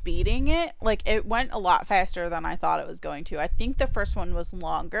since beating it, like it went a lot faster than I thought it was going to. I think the first one was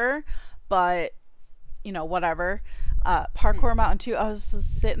longer, but whatever. Hmm. Parkour Mountain 2, I was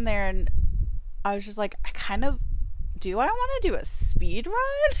just sitting there and I was just like, I kind of do I want to do a speed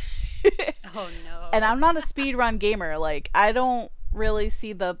run? Oh And no. I'm not a speed run gamer. Like I don't really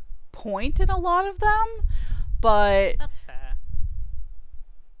see the point in a lot of them, but That's fair.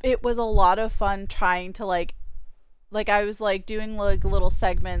 it was a lot of fun trying to like I was like doing like little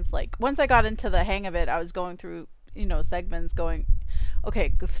segments. Like once I got into the hang of it, I was going through segments going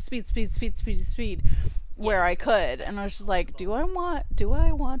okay, speed, speed, speed, speed, speed, where I Yes, go as could, and fast I was as just like, possible. do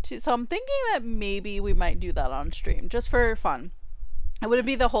I want to? So I'm thinking that maybe we might do that on stream just for fun. It wouldn't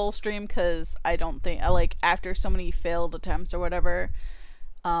be the Nice. whole stream because I don't think like after so many failed attempts or whatever.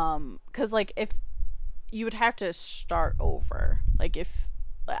 Because like if you would have to start over, like if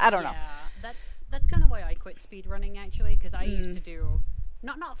I don't know. Yeah, that's kind of why I quit speedrunning actually, because I used Mm, to do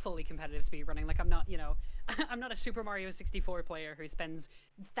not fully competitive speedrunning. Like I'm not, I'm not a Super Mario 64 player who spends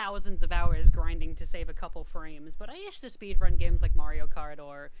thousands of hours grinding to save a couple frames, but I used to speedrun games like Mario Kart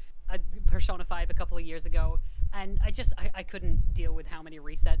or Persona 5 a couple of years ago, and I couldn't deal with how many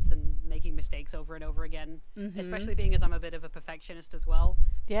resets and making mistakes over and over again, mhm. especially being as I'm a bit of a perfectionist as well.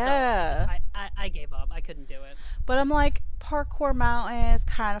 So Yeah. I gave up. I couldn't do it. But I'm like, parkour mountain is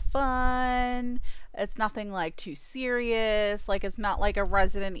kind of fun. It's nothing like too serious. Like it's not like a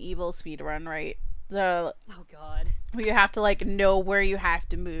Resident Evil speed run, right? So Oh God. where you have to like know where you have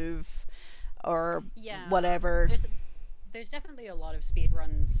to move or Yeah, whatever. there's definitely a lot of speed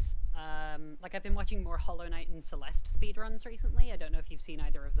runs. Like I've been watching more Hollow Knight and Celeste speed runs recently. I don't know if you've seen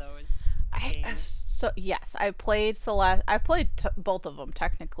either of those games. So yes, I played Celeste. I played both of them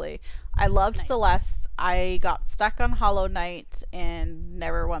technically. I loved Nice. Celeste. I got stuck on Hollow Knight and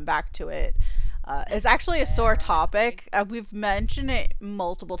never went back to it. It's actually a sore Fair, honestly. topic. We've mentioned it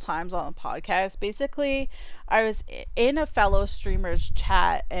multiple times on the podcast. Basically, I was in a fellow streamer's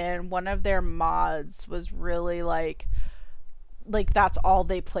chat, and one of their mods was really like that's all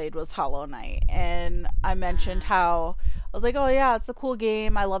they played was Hollow Knight. And I mentioned Uh, how I was like, "Oh yeah, it's a cool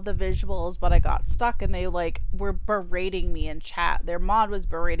game. I love the visuals, but I got stuck." And they like were berating me in chat. Their mod was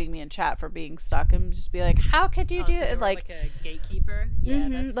berating me in chat for being stuck and just be like, "How could you oh, do so they it?" were Like, like a gatekeeper. Yeah,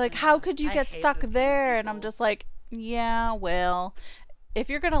 that's. like how could you I get hate stuck those kind of there? And I'm people. just like, "Yeah, well, if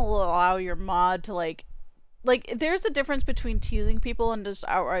you're going to allow your mod to like there's a difference between teasing people and just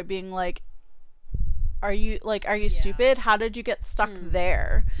outright being like, are you Yeah. stupid? How did you get stuck Hmm.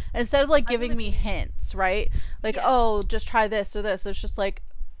 there? Instead of like I will giving me admit. hints, right? Like, Yeah. oh, just try this or this. It's just like,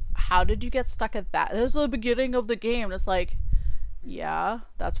 how did you get stuck at that? This is the beginning of the game. It's like, Hmm. yeah,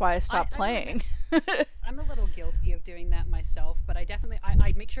 that's why I stopped I will admit playing. I'm a little guilty of doing that myself, but I definitely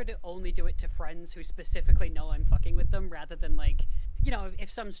I make sure to only do it to friends who specifically know I'm fucking with them, rather than like,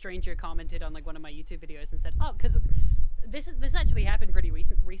 if some stranger commented on like one of my YouTube videos and said, "Oh, because this actually happened pretty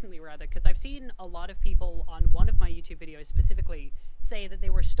recently rather, because I've seen a lot of people on one of my YouTube videos specifically say that they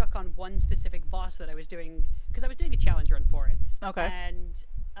were stuck on one specific boss that I was doing, because I was doing a challenge run for it, Okay. and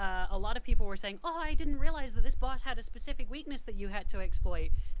a lot of people were saying, "Oh, I didn't realize that this boss had a specific weakness that you had to exploit,"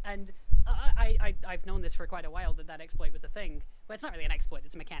 and I've known this for quite a while, that exploit was a thing. Well, it's not really an exploit;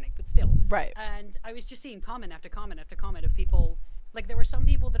 it's a mechanic, but still. Right. And I was just seeing comment after comment after comment of people. Like there were some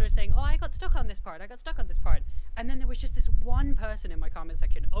people that are saying, "Oh, I got stuck on this part. I got stuck on this part," and then there was just this one person in my comment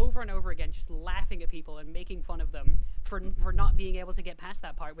section over and over again, just laughing at people and making fun of them for not being able to get past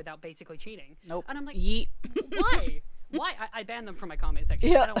that part without basically cheating. Nope. And I'm like, Yeet. why? Why? I banned them from my comment section.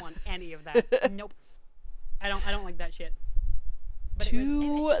 I Yeah. don't want any of that. Nope. I don't like that shit. But it's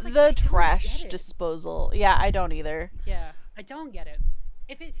To just like the I don't get trash it. disposal. Yeah, I don't either. Yeah, I don't get it.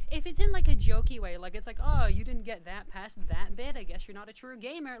 If it's in like a jokey way, like it's like, oh, you didn't get that past that bit, I guess you're not a true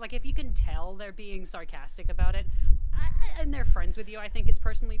gamer. Like if you can tell they're being sarcastic about it, and they're friends with you, I think it's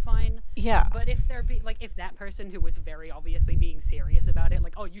personally fine. Yeah. But if if that person who was very obviously being serious about it,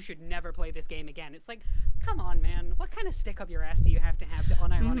 like, oh, you should never play this game again, it's like, come on, man, what kind of stick up your ass do you have to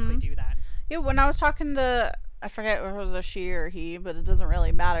unironically Mhm. do that? Yeah, when I was talking to, I forget if it was a she or he, but it doesn't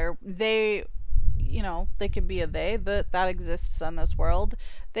really matter. They could be a they that exists in this world.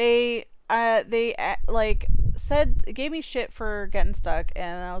 They like said gave me shit for getting stuck,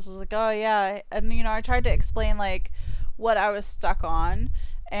 and I was just like, oh yeah, and I tried to explain like what I was stuck on,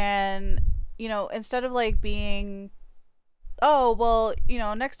 and instead of like being, oh well,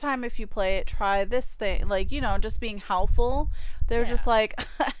 next time if you play it, try this thing, like just being helpful. They're just Yeah, like,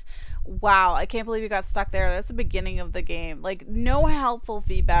 wow, I can't believe you got stuck there. That's the beginning of the game. Like, no helpful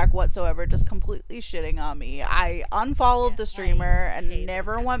feedback whatsoever, just completely shitting on me. I unfollowed yeah, the I streamer and hate those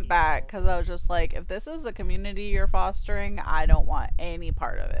never kind of went back people. because I was just like, if this is the community you're fostering, I don't want any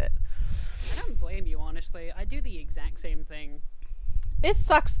part of it. I don't blame you, honestly. I do the exact same thing. It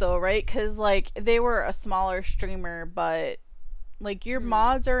sucks though, right? Because, like, they were a smaller streamer, but, like, your Hmm.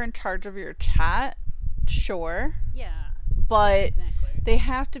 mods are in charge of your chat, sure, Yeah. Yeah, but exactly. they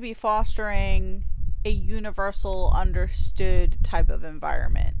have to be fostering a universal understood type of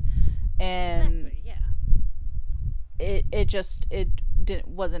environment, and Exactly, yeah. it didn't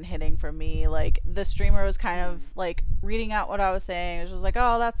wasn't hitting for me. Like the streamer was kind of Hmm. like reading out what I was saying. It was just like,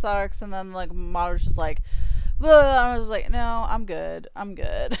 oh, that sucks, and then like mod was just like, "Bleh," I was like, no, I'm good.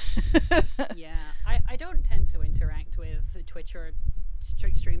 Yeah. I don't tend to interact with Twitch or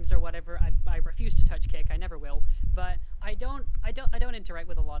streams or whatever. I refuse to touch Kick. I never will. But I don't interact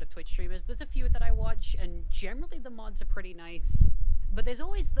with a lot of Twitch streamers. There's a few that I watch, and generally the mods are pretty nice. But there's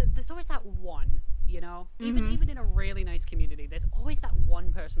always that one, you know. Mm-hmm. Even in a really nice community, there's always that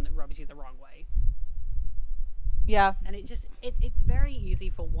one person that rubs you the wrong way. Yeah. And it's very easy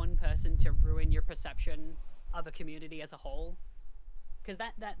for one person to ruin your perception of a community as a whole. Because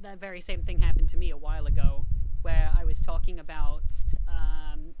that very same thing happened to me a while ago, where I was talking about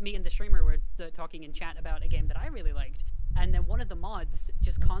me and the streamer were talking in chat about a game that I really liked, and then one of the mods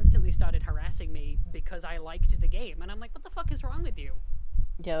just constantly started harassing me because I liked the game, and I'm like, what the fuck is wrong with you?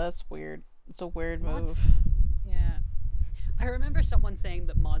 Yeah, that's weird. It's a weird Mods, move. yeah. I remember someone saying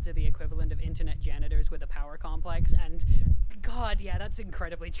that mods are the equivalent of internet janitors with a power complex, and God, yeah, that's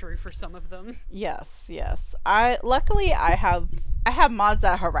incredibly true for some of them. Yes, yes. I luckily I have mods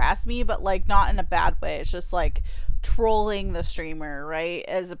that harass me, but like not in a bad way. It's just like trolling the streamer, right?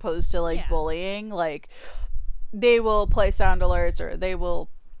 As opposed to like Yeah. bullying. Like they will play sound alerts or they will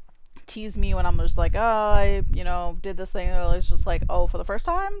tease me when I'm just like, oh, I did this thing. Or it's just like, oh, for the first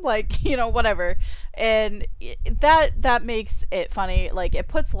time, like, whatever. And that makes it funny. Like, it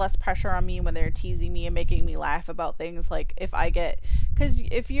puts less pressure on me when they're teasing me and making me laugh about things. Like, because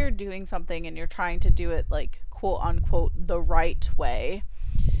if you're doing something and you're trying to do it like quote unquote the right way,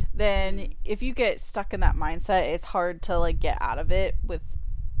 then Mm. if you get stuck in that mindset, it's hard to like get out of it with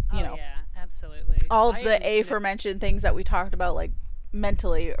you Oh know yeah, absolutely. all of I the am in a aforementioned things that we talked about like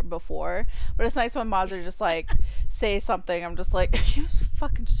mentally before. But it's nice when mods are just like say something. I'm just like you're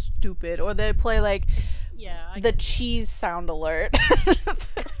fucking stupid, or they play like yeah, I the get that. cheese sound alert.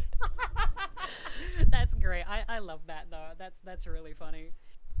 That's great. I love that though. That's really funny.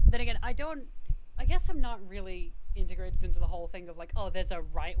 Then again, I guess I'm not really integrated into the whole thing of like, oh, there's a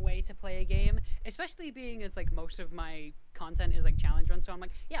right way to play a game, especially being as like most of my content is like challenge run. So I'm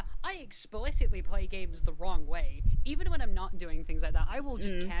like, yeah, I explicitly play games the wrong way. Even when I'm not doing things like that, I will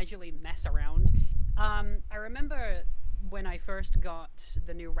just Mm. casually mess around. I remember when I first got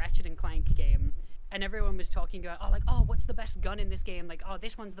the new Ratchet and Clank game, and everyone was talking about, oh, like, oh, what's the best gun in this game? Like, oh,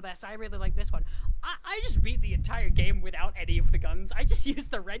 this one's the best. I really like this one. I just beat the entire game without any of the guns. I just used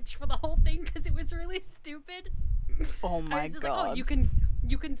the wrench for the whole thing because it was really stupid. Oh I my was just like, oh, god.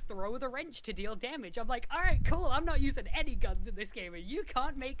 you can throw the wrench to deal damage. I'm like, all right, cool. I'm not using any guns in this game, and you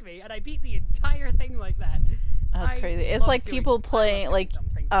can't make me. And I beat the entire thing like that. That's I crazy. It's love like doing people I love playing doing like dumb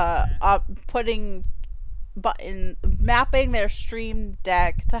things like that. putting button mapping their stream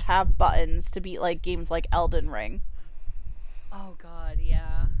deck to have buttons to beat like games like Elden Ring. Oh God,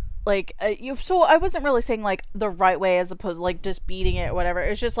 yeah. Like you so I wasn't really saying like the right way as opposed to like just beating it or whatever.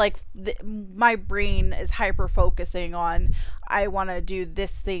 It's just like my brain is hyper focusing on I want to do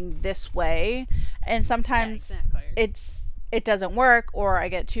this thing this way, and Yeah, sometimes exactly. it doesn't work, or I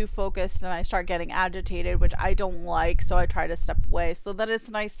get too focused and I start getting agitated, which I don't like, so I try to step away. So that it's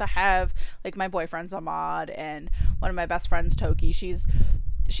nice to have like my boyfriend's a mod, and one of my best friends Toki, she's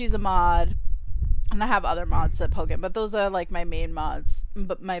a mod, and I have other Hmm. mods that poke it, but those are like my main mods.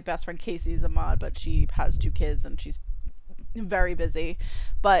 But my best friend Casey's a mod, but she has two kids and she's very busy.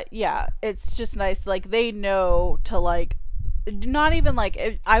 But yeah, it's just nice. Like they know to like not even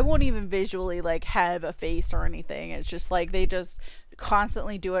like I won't even visually like have a face or anything. It's just like they just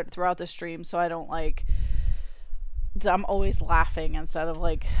constantly do it throughout the stream, so I don't like I'm always laughing instead of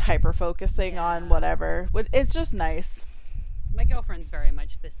like hyper focusing on Yeah. whatever. It's just nice. My girlfriend's very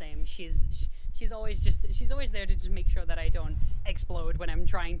much the same. She's always there to just make sure that I don't explode when I'm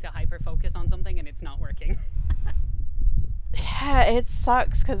trying to hyper focus on something and it's not working. Yeah, it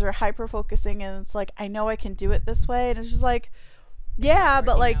sucks because we're hyper focusing and it's like I know I can do it this way, and it's just like It's not yeah,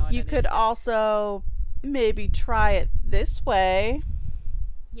 but working like out you and it's could just also maybe try it this way.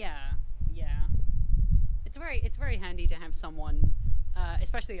 yeah, yeah. It's very handy to have someone,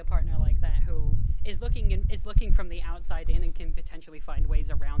 especially a partner like that, who is looking from the outside in and can potentially find ways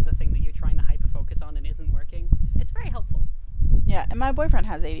around the thing that you're trying to hyper focus on and isn't working. It's very helpful. Yeah, and my boyfriend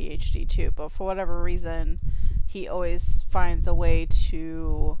has ADHD too, but for whatever reason, he always finds a way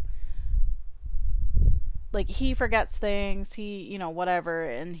to like he forgets things, whatever,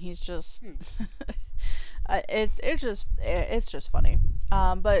 and he's just Hmm. it's just funny.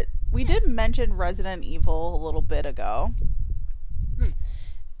 But we Yeah. did mention Resident Evil a little bit ago Hmm.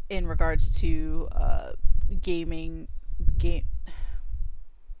 in regards to gaming game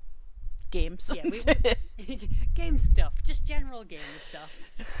games. Yeah. We game stuff, just general game stuff.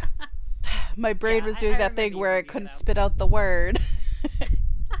 My brain Yeah, was I doing that remember thing you where it bringing it couldn't up. spit out the word.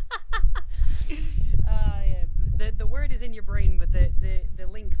 Yeah. The word is in your brain, but the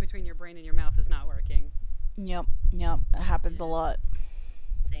link between your brain and your mouth is not working. Yep, yep, it happens a Yeah. lot.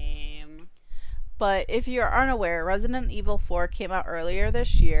 but if you're unaware, Resident Evil 4 came out earlier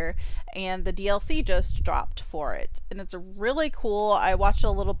this year, and the DLC just dropped for it. And it's really cool. I watched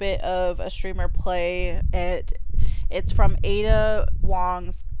a little bit of a streamer play it. It's from Ada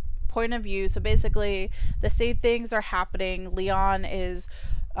Wong's point of view. So basically, the same things are happening. Leon is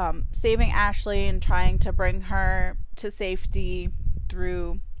saving Ashley and trying to bring her to safety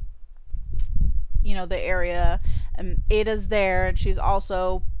through, the area. And Ada's there, and she's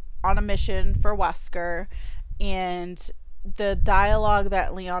also on a mission for Wesker. And the dialogue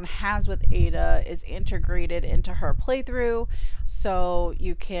that Leon has with Ada is integrated into her playthrough, so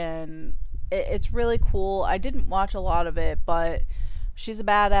you can. It's really cool. I didn't watch a lot of it, but she's a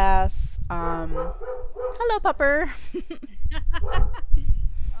badass. Hello, pupper. Oh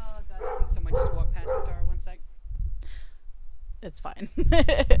god, I think someone just walked past the door. One sec. It's fine.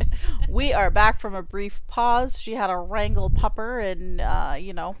 We are back from a brief pause. She had to wrangle pupper and,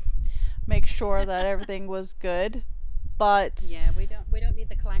 make sure that everything was good. But Yeah, we don't need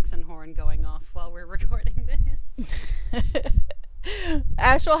the klaxon horn going off while we're recording this.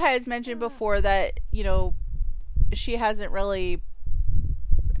 Astral has mentioned before that, she hasn't really.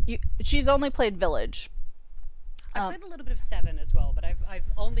 She's only played Village. I've played a little bit of 7 as well, but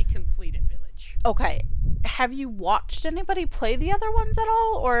I've only completed Village. Okay. Have you watched anybody play the other ones at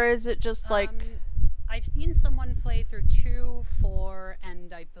all? Or is it just like. I've seen someone play through 2, 4,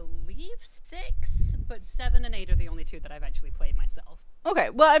 and I believe 6, but 7 and 8 are the only 2 that I've actually played myself. Okay,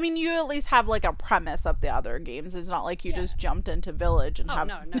 well, I mean, you at least have like a premise of the other games. It's not like you just jumped into Village and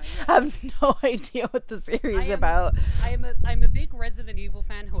have no idea what the series is about. I'm a big Resident Evil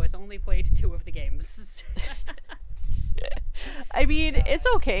fan who has only played 2 of the games. I mean, it's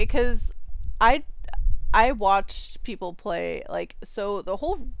okay because I watched people play, like, so the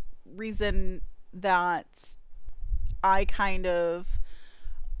whole reason that I kind of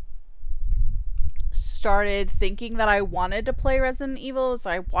started thinking that I wanted to play Resident Evil is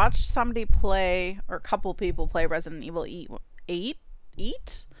I watched somebody play, or a couple people play Resident Evil 8?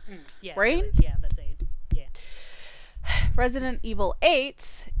 Yeah, Brain? Yeah, that's 8. Yeah. Resident Evil 8,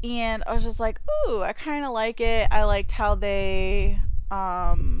 and I was just like, ooh, I kind of like it. I liked how they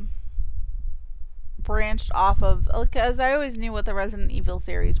branched off of, because I always knew what the Resident Evil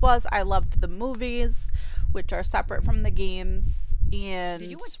series was. I loved the movies, which are separate from the games. And did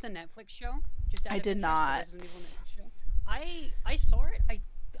you watch the Netflix show? I did not. I saw it.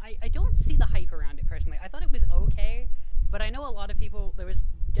 I don't see the hype around it personally. I thought it was okay, but I know a lot of people. There was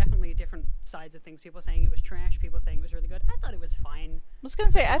definitely different sides of things. People saying it was trash. People saying it was really good. I thought it was fine. I was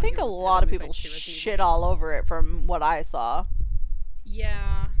gonna say I think a lot of people shit all over it from what I saw.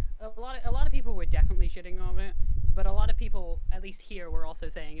 Yeah, a lot of people were definitely shitting on it, but a lot of people, at least here, were also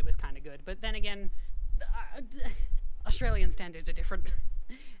saying it was kind of good. But then again, Australian standards are different.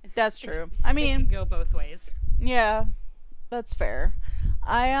 That's true. I mean, it can go both ways. Yeah, that's fair.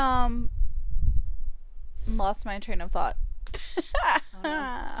 I lost my train of thought.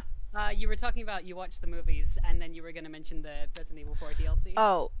 You were talking about you watched the movies, and then you were going to mention the Resident Evil 4 DLC.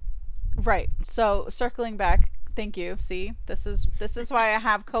 Oh, right. So circling back, thank you. See, this is why I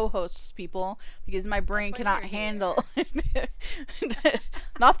have co-hosts, people, because my brain cannot handle.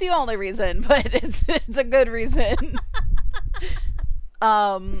 Not the only reason, but it's a good reason.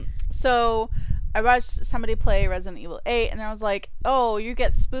 So I watched somebody play Resident Evil 8, and I was like, oh, you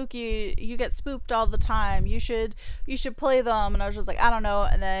get spooked all the time. You should play them. And I was just like, I don't know.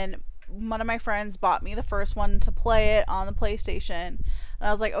 And then one of my friends bought me the first one to play it on the PlayStation. And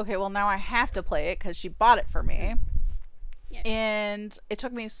I was like, okay, well, now I have to play it because she bought it for me. Yeah. And it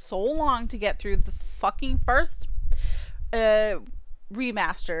took me so long to get through the fucking first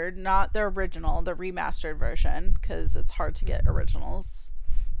remastered, not the original, the remastered version, because it's hard to get originals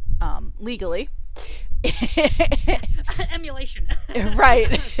legally. Emulation.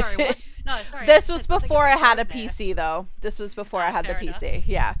 Right. Sorry, what? No, sorry. This was before I had a PC, though. This was before I had the PC. Enough.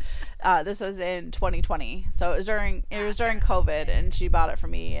 Yeah. This was in 2020. So it was during COVID, and she bought it for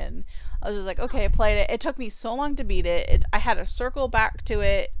me, and I was just like, okay, I played it. It took me so long to beat it. I had to circle back to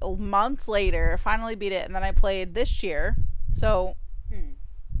it a month later, finally beat it, and then I played this year. So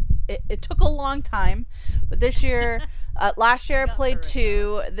it took a long time, but this year, last year I played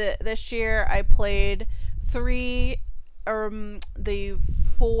 2. This year I played 3, the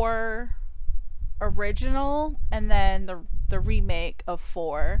 4 original, and then the remake of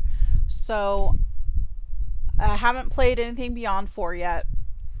 4. So I haven't played anything beyond 4 yet.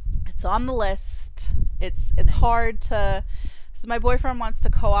 It's on the list. It's nice. Hard to. So my boyfriend wants to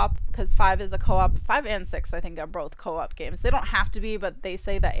co-op because 5 is a co-op. 5 and 6, I think, are both co-op games. They don't have to be, but they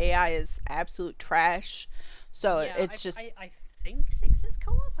say the AI is absolute trash. So yeah, it's just. I think 6 is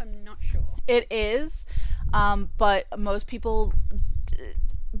co-op. I'm not sure. It is, but most people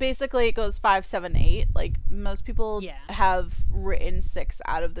basically it goes 5, 7, 8. Like most people Yeah. have written 6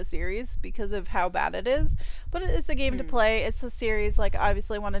 out of the series because of how bad it is. But it's a game to Mm. play. It's a series. Like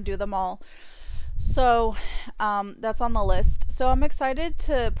obviously want to do them all. So that's on the list. So I'm excited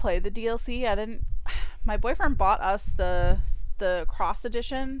to play the DLC. I didn't. My boyfriend bought us the cross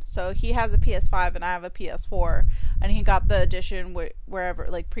edition, so he has a PS5 and I have a PS4, and he got the edition wherever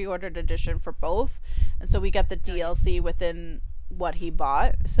like pre-ordered edition for both, and so we get the Oh yeah. DLC within what he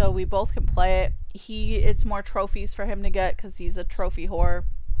bought, so we both can play it. It's more trophies for him to get because he's a trophy whore,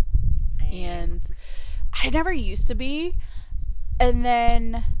 Same. and I never used to be, and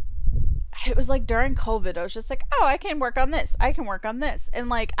then it was like during COVID, I was just like, oh, I can work on this. I can work on this. And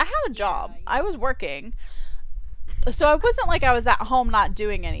like, I had a Yeah. job. I was Yeah. working. So it wasn't like I was at home not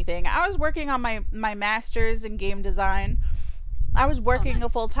doing anything. I was working on my master's in game design. I was Oh, working a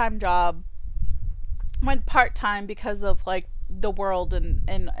full nice. time job. Went part time because of like the world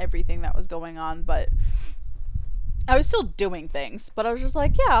and everything that was going on. But I was still doing things, but I was just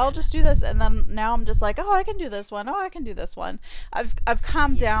like, yeah, I'll Yeah. just do this, and then now I'm just like, oh, I can do this one. Oh, I can do this one. I've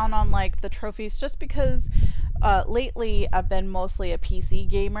calmed down Yeah. on like the trophies just because lately I've been mostly a PC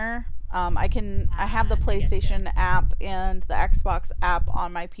gamer. I have the I get you. PlayStation app and the Xbox app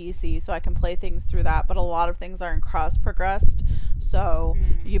on my PC, so I can play things through that. But a lot of things aren't cross progressed, so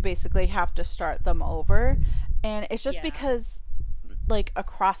Mm. you basically have to start them over. And it's just Yeah. because like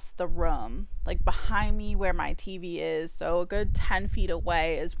across the room, like behind me where my TV is. So a good 10 feet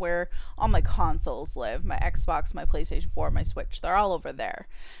away is where all my consoles live, my Xbox, my PlayStation 4, my Switch. They're all over there.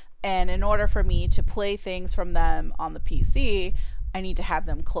 And in order for me to play things from them on the PC, I need to have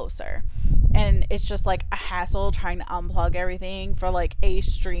them closer. And it's just like a hassle trying to unplug everything for like a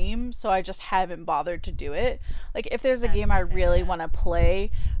stream, so I just haven't bothered to do it. Like if there's a That's game I really fair. want to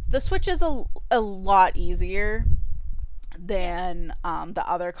play, the Switch is a lot easier Yeah. than the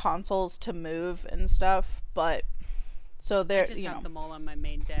other consoles to move and stuff. But so I there, just have them all on my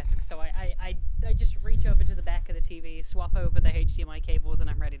main desk, so I just reach over to the back of the TV, swap over the HDMI cables, and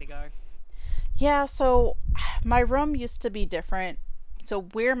I'm ready to go. yeah. So my room used to be different. So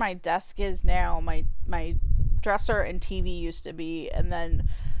where my desk is now, my dresser and TV used to be, and then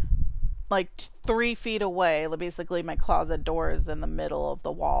like 3 feet away, basically my closet door is in the middle of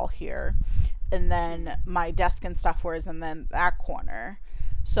the wall here, and then Mm. my desk and stuff was in then that corner.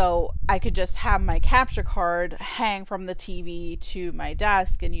 So I could just have my capture card hang from the TV to my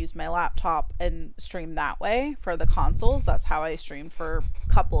desk and use my laptop and stream that way for the consoles. That's how I streamed for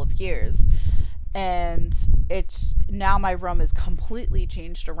a couple of years. And it's now my room is completely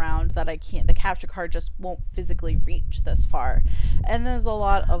changed around that I can't, the capture card just won't physically reach this far. And there's a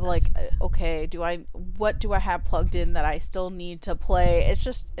lot of That's like, fair. okay, what do I have plugged in that I still need to play? It's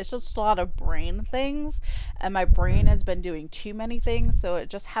just a lot of brain things, and my brain Mm. has been doing too many things, so it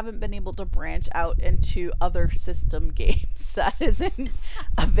just haven't been able to branch out into other system games that isn't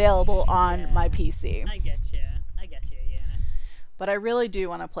available on my Yeah. PC. I get you. I get you. Yeah. But I really do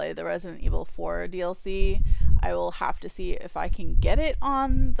want to play the Resident Evil 4 DLC. I will have to see if I can get it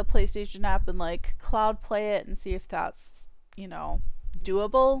on the PlayStation app and like cloud play it and see if that's, you know,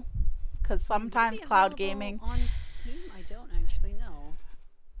 doable. Because Would it sometimes be cloud available gaming. on Steam? I don't actually know.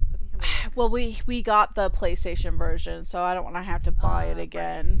 Let me have a look. Well, we got the PlayStation version, so I don't want to have to buy it Right.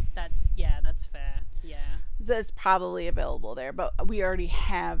 again. That's fair. Yeah. It's probably available there, but we already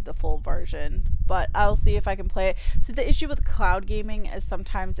have the full version. But I'll see if I can play it. So the issue with cloud gaming is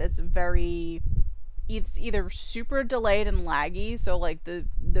sometimes it's either super delayed and laggy, so like the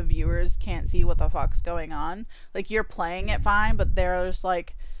viewers can't see what the fuck's going on. Like you're playing it Mm. fine, but there's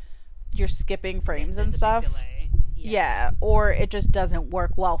like you're skipping frames and There's a big stuff. delay. Yeah. Yeah, or it just doesn't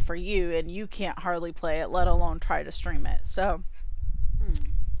work well for you and you can't hardly play it, let alone try to stream it. So, Hmm.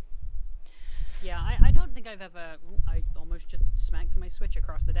 Yeah, I don't think I've ever. I almost just smacked my Switch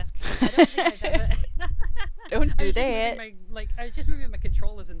across the desk. I don't think I've ever. don't I do was just moving that. my I was just moving my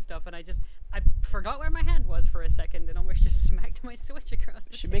controllers and stuff, and I forgot where my hand was for a second, and almost just smacked my Switch across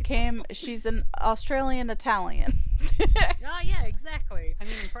the table. She's an Australian Italian. Oh yeah, exactly. I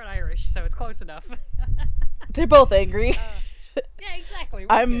mean, I'm part Irish, so it's close enough. They're both angry. Yeah, exactly.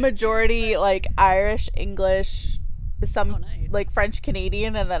 We're I'm good. majority But like Irish, English, oh, some nice. like French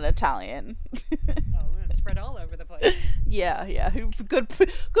Canadian, and then Italian. Oh, it's spread all over the place. Yeah, yeah. Good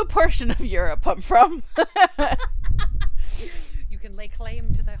portion of Europe I'm from. You can lay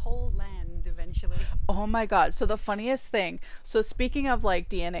claim to the whole land eventually. Oh my god. So the funniest thing. So speaking of like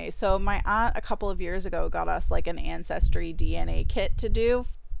DNA, so my aunt a couple of years ago got us like an ancestry DNA kit to do.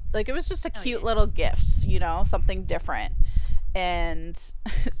 Like it was just a Oh cute yeah. little gift, something different. And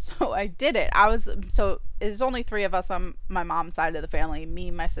so So I did it. So there's only three of us on my mom's side of the family,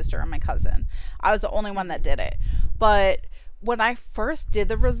 me, my sister, and my cousin. I was the only one that Hmm. did it. But when I first did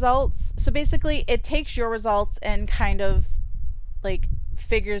the results, so basically it takes your results and kind of like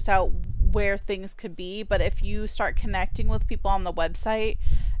figures out where things could be. But if you start connecting with people on the website,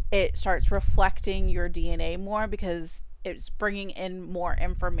 it starts reflecting your DNA more because it's bringing in more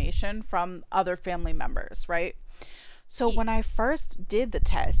information from other family members, right? So Yeah. when I first did the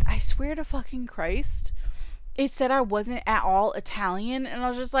test, I swear to fucking Christ, it said I wasn't at all Italian, and I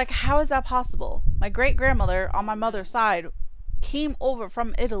was just like, how is that possible? My great grandmother on Oh my mother's no. side came over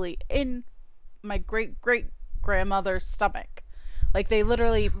from Italy in my great great grandmother's stomach. Like they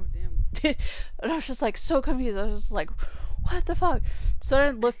literally Oh damn. and I was just like so confused. I was just like, what the fuck? So then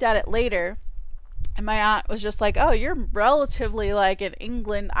I looked at it later, and my aunt was just like, oh, you're relatively like in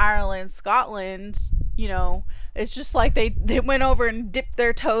England, Ireland, Scotland. You know, it's just like they went over and dipped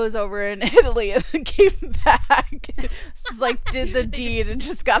their toes over in Italy and then came back. Like did the They just deed and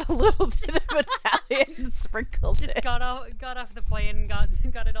just got a little bit of Italian and sprinkled just it. got off the plane, got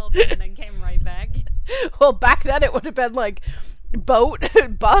it all done, and then came right back. Well, back then it would have been like boat,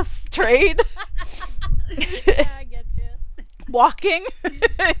 bus, train, Yeah, I get you. walking.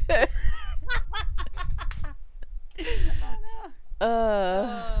 Oh no.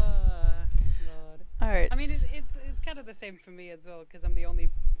 uh, Lord. all right. I mean, it's kind of the same for me as well because I'm the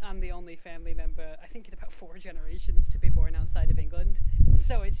only family member I think in about 4 generations to be born outside of England.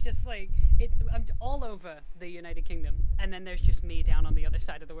 So it's just like I'm all over the United Kingdom, and then there's just me down on the other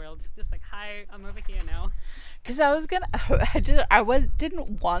side of the world. Just like, hi, I'm over here now. Because I was gonna,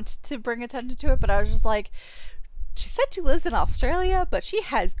 didn't want to bring attention to it, but I was just like, she said she lives in Australia, but she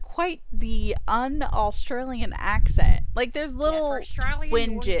has quite the un-Australian accent. Like there's Yeah, for little Australian,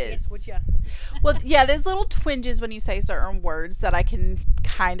 you wouldn't twinges. guess, would you? Well, yeah, there's little twinges when you say certain words that I can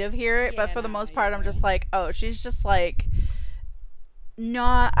kind of hear it, but Yeah, for the nah, most part, I'm yeah. just like, oh, she's just like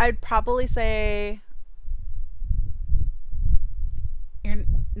not. I'd probably say you're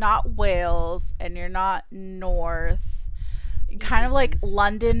not Wales and you're not North. East Kind of like Midlands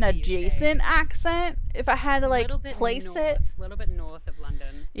London of the UK. adjacent accent if I had to like place it. A little bit north of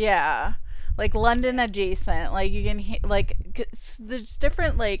London. Yeah. Like London Yeah. adjacent. Like you can like there's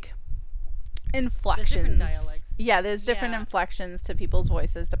different like There's different inflections. dialects. Yeah, there's different Yeah. inflections to people's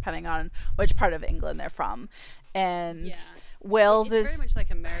voices depending on which part of England they're from. And Yeah. Wales It's very is much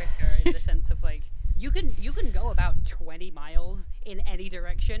like America in the sense of like you can go about 20 miles in any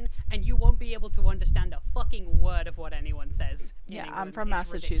direction and you won't be able to understand a fucking word of what anyone says in yeah, I'm England. from It's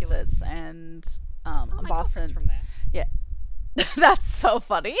Massachusetts ridiculous. and Oh, my girlfriend's Boston. from there. Yeah. That's so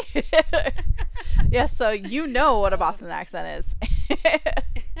funny. Yeah, so you know what a uh, Boston accent is.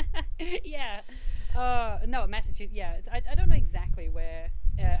 yeah. No, Massachusetts. Yeah, I don't know exactly where.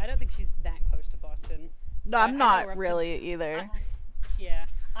 I don't think she's that close to Boston. No, I I'm know not her because really either. yeah,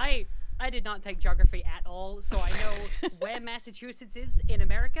 I did not take geography at all, so I know where Massachusetts is in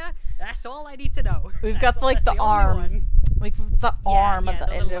America. That's all I need to know. We've got like That's the the only arm, one. like the Yeah, arm at yeah, the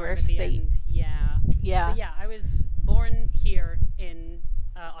the end little of our arm at the state. end. Yeah, Yeah. but yeah, I was born here in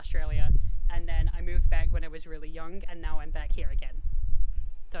Australia, and then I moved back when I was really young, and now I'm back here again.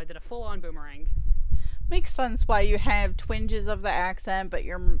 So I did a full-on boomerang. Makes sense why you have twinges of the accent, but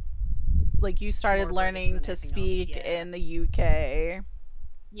you're like you started More British learning than to anything else. speak Yeah, in the UK.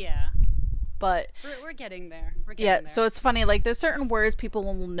 yeah. But We're getting there. We're yeah, getting so there. it's funny, like there's certain words people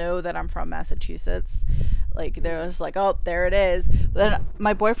will know that I'm from Massachusetts. Like they're Mm, just like, oh, there it is. But then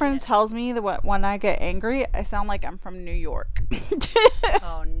my boyfriend yeah. tells me that when I get angry, I sound like I'm from New York.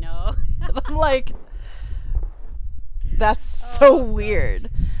 Oh no. I'm like, that's so Oh gosh. weird.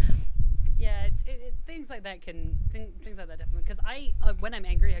 Yeah, things like that things like that definitely because I when I'm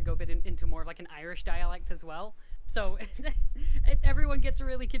angry I go a bit into more of like an Irish dialect as well. So everyone gets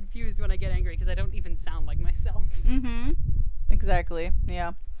really confused when I get angry because I don't even sound like myself. Mhm. Exactly.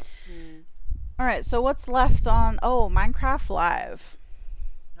 Yeah. Mm. All right. So what's left on? Oh, Minecraft Live.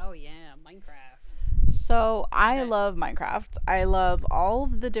 Oh yeah, Minecraft. So I That love Minecraft. I love all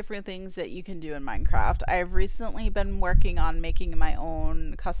of the different things that you can do in Minecraft. I've recently been working on making my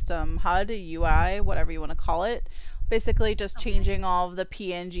own custom HUD, UI, whatever you want to call it. Basically, just oh changing nice. all of the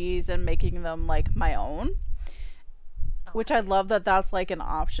PNGs and making them like my own. Oh Which hell I yeah. love that that's like an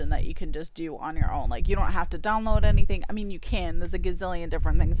option that you can just do on your own. Like you don't have to download anything. I mean, you can. There's a gazillion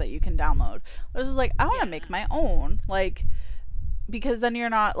different things that you can download. But it's just like I want to make Yeah. my own. Like because then you're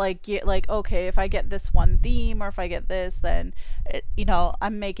not like like okay, if I get this one theme or if I get this, then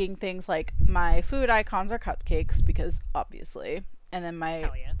I'm making things like my food icons are cupcakes because obviously, and then my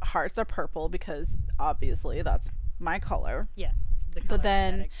Hell yeah. hearts are purple because obviously that's my color. Yeah. the But color then,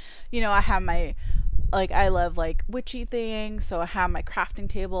 aesthetic. I have my, like, I love like witchy things, so I have my crafting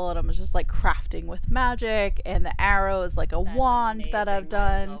table and I'm just like crafting with magic, and the arrow is like a That's wand that I've amazing. I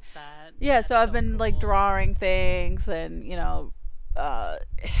done. love that. Yeah, so That's I've so been like cool. drawing things, and uh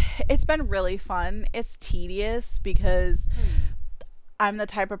it's been really fun. It's tedious because Hmm. I'm the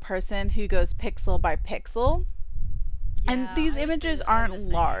type of person who goes pixel by pixel, and Yeah, these images I'm the aren't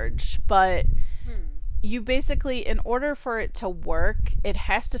same. large, but Hmm. you basically, in order for it to work, it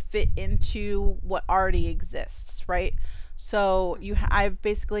has to fit into what already exists, right? So Hmm. I've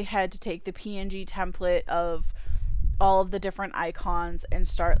basically had to take the PNG template of all of the different icons and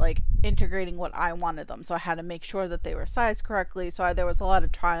start like integrating what I wanted them. So I had to make sure that they were sized correctly. So there was a lot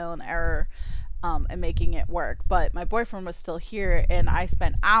of trial and error in making it work. But my boyfriend was still here, and I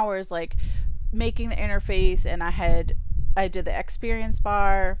spent hours like making the interface, and I did the experience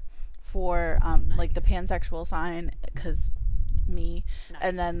bar for Oh, like the nice. pansexual sign, because me,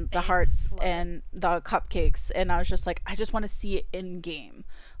 and Nice. then the Ace. hearts Love it. and the cupcakes, and I was just like, I just want to see it in game.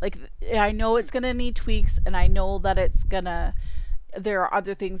 Like, I know Hmm. it's gonna need tweaks, and I know that it's gonna there are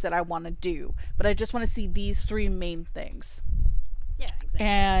other things that I want to do, but I just want to see these three main things. Yeah,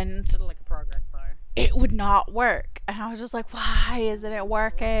 exactly. And Sort of like a progress bar. it would not work. And I was just like, why isn't it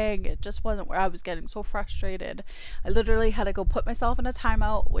No. working? It just wasn't where I was getting so frustrated. I literally had to go put myself in a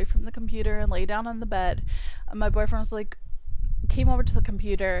timeout away from the computer and lay down on the bed. And my boyfriend was like, came over to the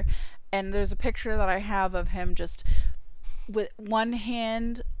computer, and there's a picture that I have of him just with one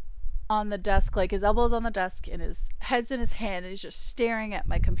hand on the desk, like his elbows on the desk and his head's in his hand, and he's just staring at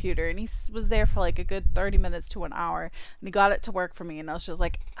my computer. And he was there for like a good 30 minutes to an hour, and he got it to work for me. And I was just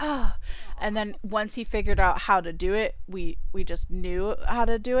like, ah. And Aw, then that's once he nice. figured out how to do it, we just knew how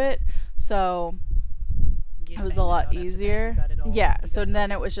to do it. So You it just was a banged it lot out after that. You easier. got it all. Yeah. You So got it all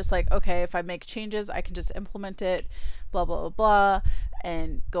then it was down. just like, okay, if I make changes, I can just implement it, blah, blah, blah, blah,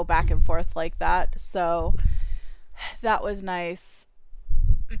 and go back and Nice. forth like that. So that was nice.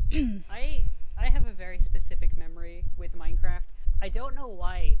 I I have a very specific memory with Minecraft. I don't know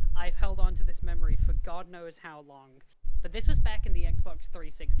why I've held on to this memory for God knows how long, but this was back in the Xbox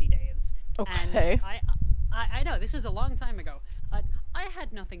 360 days, and Okay. I know this was a long time ago. I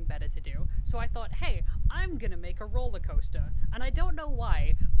had nothing better to do, so I thought, hey, I'm gonna make a roller coaster, and I don't know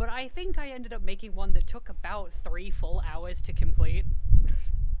why, but I think I ended up making one that took about 3 full hours to complete.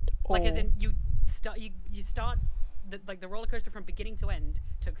 Like as Oh, in you start like the roller coaster from beginning to end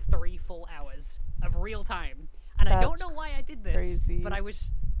took 3 full hours of real time, and I don't that's know why I did this, but crazy. I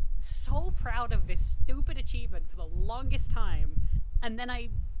was so proud of this stupid achievement for the longest time, and then I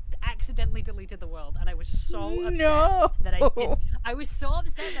accidentally deleted the world, and I was so upset No. that I didn't. I was so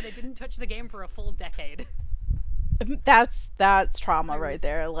upset that I didn't touch the game for a full decade. That's trauma I right was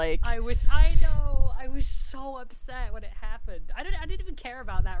there. Like, I know. I was so upset when it happened. I didn't even care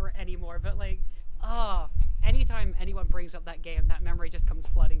about that anymore, but like, ah, anytime anyone brings up that game, that memory just comes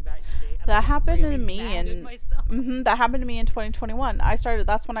flooding back to me, and I that get happened to really me, mad at and myself. that happened to me in 2021.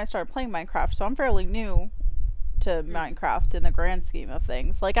 That's when I started playing Minecraft, so I'm fairly new to Hmm. Minecraft in the grand scheme of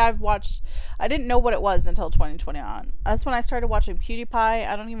things. Like, I didn't know what it was until 2021. That's when I started watching PewDiePie.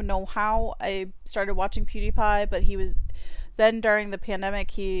 I don't even know how I started watching PewDiePie, but then during the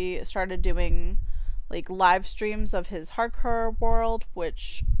pandemic, he started doing like live streams of his hardcore world,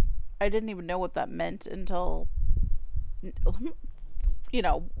 which I didn't even know what that meant until, you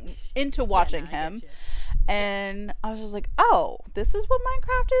know, into Yeah, no, watching I get him. you. Yeah. And I was just like, oh, this is what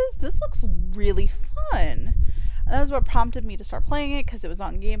Minecraft is? This looks really fun. And that was what prompted me to start playing it, because it was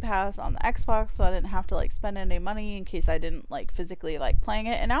on Game Pass on the Xbox, so I didn't have to like spend any money in case I didn't like physically like playing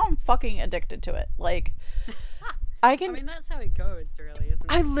it. And now I'm fucking addicted to it. Like, I I can mean, that's how it goes, really, isn't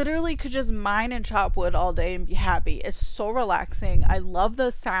I it? literally could just mine and chop wood all day and be happy. It's so relaxing. I love the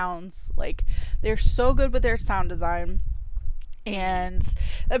sounds. Like, they're so good with their sound design. Hmm. And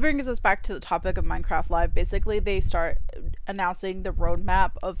that brings us back to the topic of Minecraft Live. Basically, they start announcing the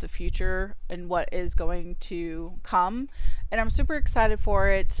roadmap of the future and what is going to come. And I'm super excited for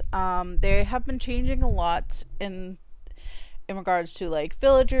it. They have been changing a lot in regards to like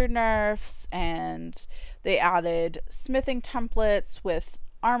villager nerfs, and they added smithing templates with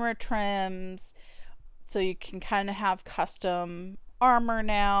armor trims, so you can kind of have custom armor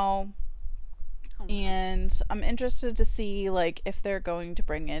now. Oh, nice. And I'm interested to see like if they're going to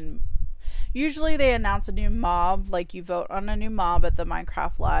bring in, usually they announce a new mob, like you vote on a new mob at the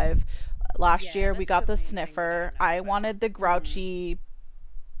Minecraft Live. Last Yeah, year we that's got the the main thing that I sniffer. know I about. wanted the Hmm. grouchy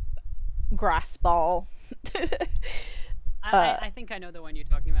grass ball. I uh I think I know the one you're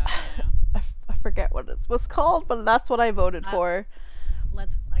talking about. Yeah. I forget what it was called, but that's what I voted I for.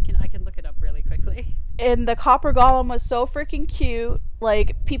 let's I can look it up really quickly. And the copper golem was so freaking cute.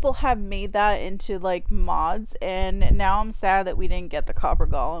 Like, people have made that into like mods, and now I'm sad that we didn't get the copper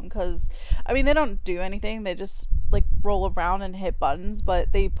golem, because I mean, they don't do anything, they just like roll around and hit buttons,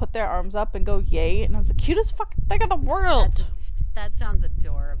 but they put their arms up and go yay, and it's the cutest fucking thing in the That's world. that sounds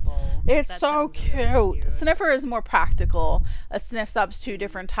adorable. It's That so sounds really cute. cute. Sniffer is more practical. It sniffs up two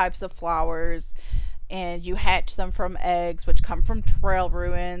different types of flowers, and you hatch them from eggs, which come from trail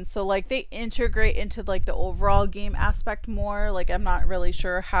ruins. So like they integrate into like the overall game aspect more. Like, I'm not really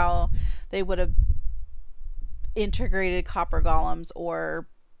sure how they would have integrated copper golems or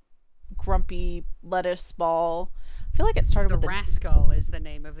grumpy lettuce ball. I feel like it started The with a Rascal is the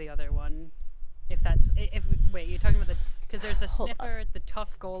name of the other one. If wait, you're talking about the because there's the hold on. Sniffer, the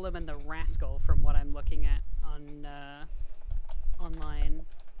Tough Golem, and the Rascal from what I'm looking at on online.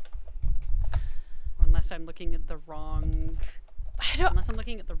 Unless I'm looking at the wrong. I don't. Unless I'm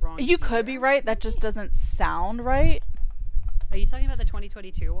looking at the wrong. You could be year, right. That just maybe? doesn't sound right. Are you talking about the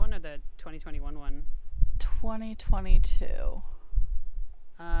 2022 one or the 2021 one? 2022.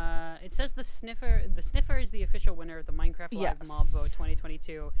 It says the Sniffer. The Sniffer is the official winner of the Minecraft Live Yes. Mob Vote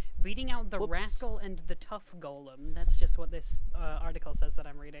 2022, beating out the Whoops. Rascal and the Tough Golem. That's just what this article says that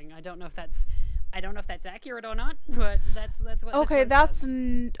I'm reading. I don't know if that's accurate or not, but that's what this Okay, one that's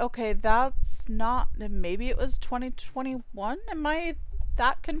says. okay. That's not. Maybe it was 2021. Am I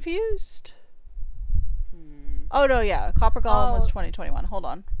that confused? Hmm. Oh no, yeah. Copper Golem was Oh, 2021. Hold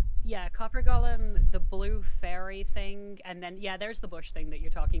on. yeah, Copper Golem, the blue fairy thing, and then yeah, there's the bush thing that you're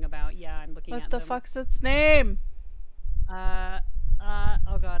talking about. Yeah, I'm looking What at the them. fuck's its name? Uh,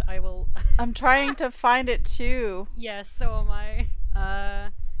 oh god, I will. I'm trying to find it too. Yes, so am I.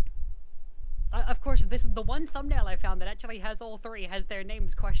 Of course, the one thumbnail I found that actually has all three has their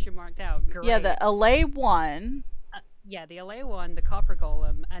names question marked out. Yeah, the Great. LA one. Yeah, the LA one, the Copper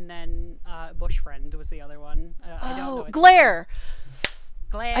Golem, and then Bush Friend was the other one. I don't know Oh, its name. Glare.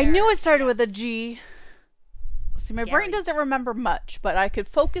 I knew Glare. it started with a Yes. G. See, my brain Gary. doesn't remember much, but I could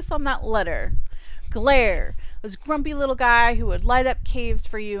focus on that letter. Glare. Nice. This grumpy little guy who would light up caves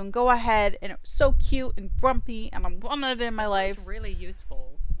for you and go ahead, and it was so cute and grumpy, and I wanted it in my That life. sounds really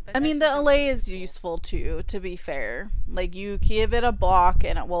useful. That I mean, actually the sounds LA really is useful. useful too, to be fair. Like, you give it a block,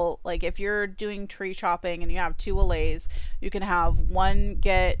 and it will, like, if you're doing tree chopping and you have two LAs, you can have one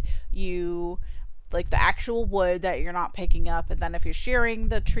get you, like, the actual wood that you're not picking up, and then if you're shearing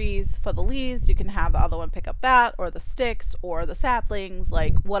the trees for the leaves, you can have the other one pick up that, or the sticks, or the saplings,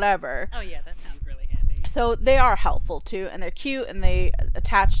 like, whatever. Oh yeah, that sounds really handy. So they are helpful too, and they're cute, and they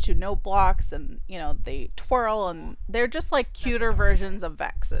attach to note blocks, and they twirl, Aw, and they're just like that's cuter adorable. versions of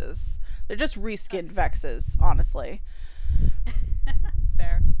Vexes. They're just reskinned That's fair. Vexes, honestly.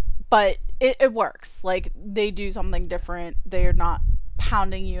 Fair. But it works. Like, they do something different. They're not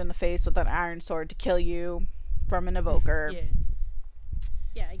pounding you in the face with an iron sword to kill you from an evoker. Yeah.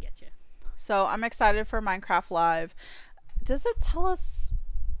 Yeah, I get you. So I'm excited for Minecraft Live. Does it tell us?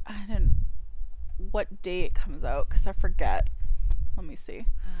 I didn't. What day it comes out? Because I forget. Let me see.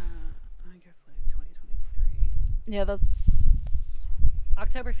 Minecraft Live 2023. Yeah, that's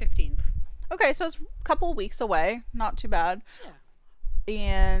October 15th. okay. So it's a couple of weeks away. Not too bad. Yeah.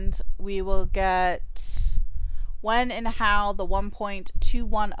 And we will get when and how the 1.21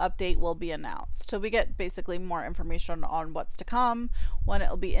 update will be announced. So we get basically more information on what's to come, when it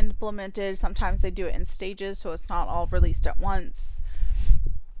will be implemented. Sometimes they do it in stages, so it's not all released at once.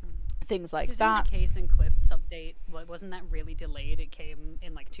 Things like Because in the that. Caves and Cliffs update, wasn't that really delayed? It came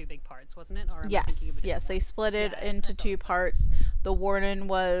in like two big parts, wasn't it? Or am I thinking of a Yes, different they one? split it Yeah, I into two thought so. parts. The Warden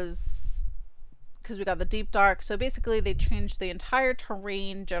was because we got the Deep Dark. So basically, they changed the entire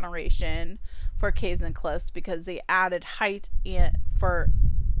terrain generation for caves and cliffs because they added for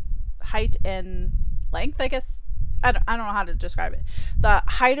height and length. I guess I don't know how to describe it. The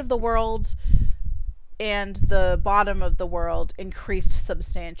height of the world and the bottom of the world increased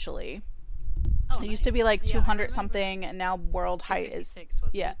substantially. Oh, It used to be nice. like Yeah, I 200 remember. something, and now world height is 256,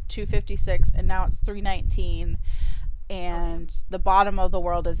 wasn't yeah it? 256, and now it's 319, Oh, damn. and the bottom of the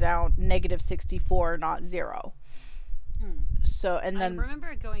world is now negative 64, not zero. Hmm. So and I then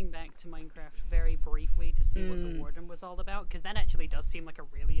remember going back to Minecraft very briefly to see what the mm, Warden was all about, because that actually does seem like a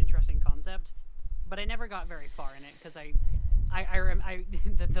really interesting concept. But I never got very far in it because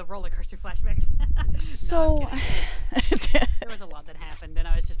the roller coaster flashbacks. No, I'm so kidding. There was a lot that happened, and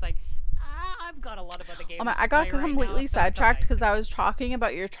I was just like, I've got a lot of other oh games my, to I got play right now, completely so I thought sidetracked I'd because I see. was talking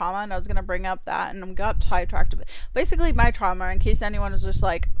about your trauma, and I was gonna bring up that, and I got sidetracked a bit. Basically, my trauma, in case anyone was just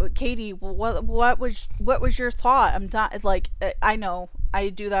like, Katie, what was your thought? I'm done. It's like I know I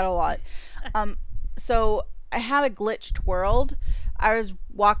do that a lot. Um, so I had a glitched world. I was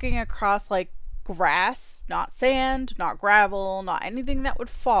walking across like grass, not sand, not gravel, not anything that would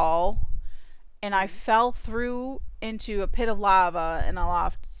fall, and I Mm. fell through into a pit of lava and I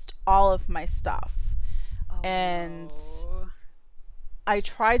lost all of my stuff. Oh And no. I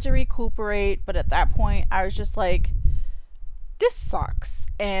tried to recuperate, but at that point I was just like, this sucks.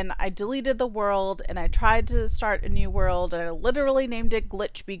 And I deleted the world and I tried to start a new world and I literally named it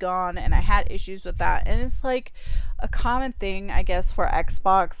Glitch Be Gone and I had issues with that. And it's like a common thing, I guess, for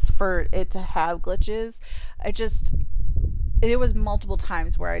Xbox for it to have glitches. I just it was multiple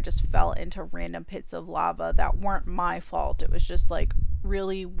times where I just fell into random pits of lava that weren't my fault. It was just like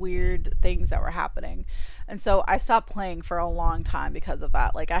really weird things that were happening. And so I stopped playing for a long time because of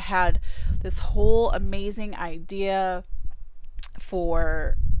that. Like I had this whole amazing idea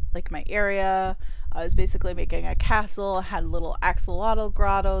for like my area. I was basically making a castle, I had a little axolotl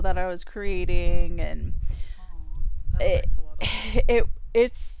grotto that I was creating and Oh, I love it axolotls.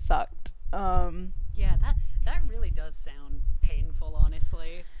 it sucked. Yeah, that really does sound painful,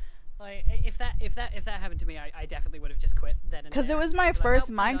 honestly. Like if that happened to me, I definitely would have just quit then and Because it there. was my I'd be like, nope, first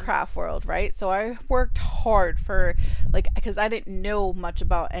I'm done. Minecraft world, right? So I worked hard for, like, because I didn't know much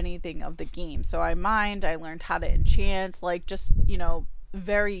about anything of the game. So I mined, I learned how to enchant, like, just,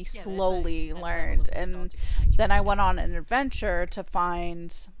 very Yeah, there's that slowly that level learned. of And nostalgic then I attachment. went Yeah. on an adventure to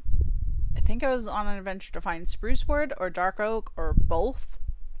find, I think I was on an adventure to find spruce wood or dark oak or both.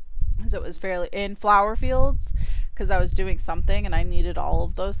 Because it was Mm. fairly in flower fields, because I was doing something and I needed all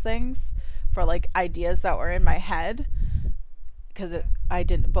of those things for, like, ideas that were in my head because Okay. I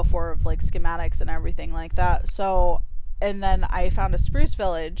didn't before of like schematics and everything like that. So, and then I found a spruce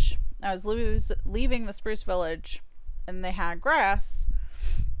village. I was leaving the spruce village, and they had grass,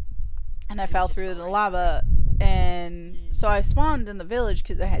 and I And you fell just through fell the right through it. lava. And Mm. so I spawned in the village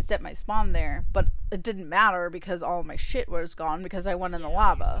because I had set my spawn there, but it didn't matter because all my shit was gone because I went in the Yeah,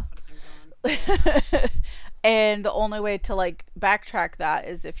 all your lava. stuff would have been gone. Yeah. And the only way to like backtrack that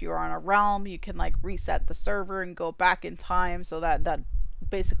is if you're on a realm, you can like reset the server and go back in time so that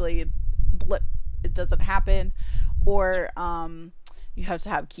basically blip it doesn't happen, Yeah. or you have to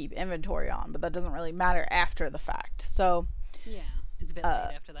have keep inventory on, but that doesn't really matter after the fact. So Yeah. It's a bit uh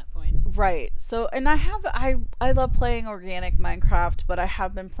late after that point. right. So and I love playing organic Minecraft, but I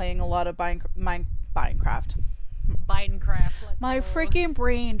have been playing a lot of Minecraft. Minecraft, let's My go. freaking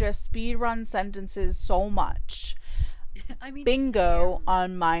brain just speed runs sentences so much. I mean, Bingo same. on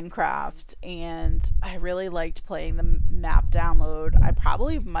Same. Minecraft, and I really liked playing the map download. I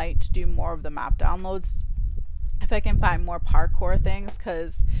probably might do more of the map downloads if I can find more parkour things,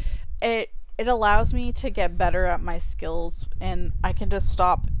 because it it allows me to get better at my skills, and I can just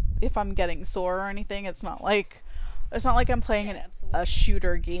stop if I'm getting sore or anything. It's not like I'm playing Yeah, a absolutely.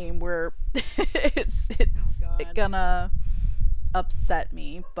 shooter game where Oh it's God. gonna upset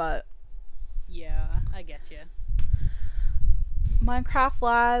me, but Yeah, I get you. Minecraft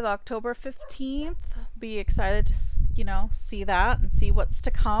Live October 15th. Be excited to, see that and see what's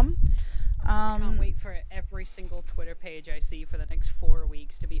to come. I can't Um, wait for every single Twitter page I see for the next 4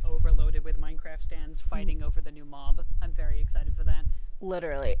 weeks to be overloaded with Minecraft stands fighting over the new mob. I'm very excited for that.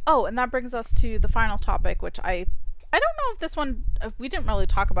 literally. Oh, and that brings us to the final topic, which I don't know if this one if we didn't really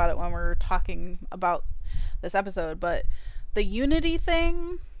talk about it when we were talking about this episode, but the Unity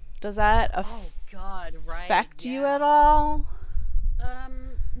thing, does that Oh God, right? affect you at Yeah. all?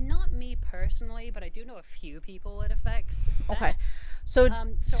 Not me personally, but I do know a few people it affects. Okay. That So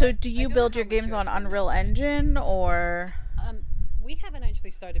so so I do I you don't know build how your games on mature Steam is Unreal yet. Engine or Um, we haven't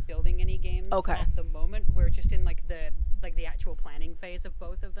actually started building any games okay. at the moment. We're just in like the actual planning phase of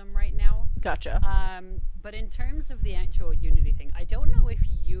both of them right now. Gotcha. But in terms of the actual Unity thing, I don't know if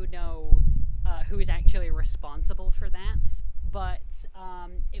you know who is actually responsible for that. But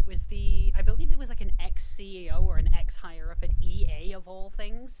it was I believe it was like an ex CEO or an ex higher up at EA of all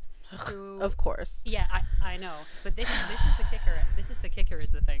things, who, Of course. yeah, I know. But this is the kicker. This is the kicker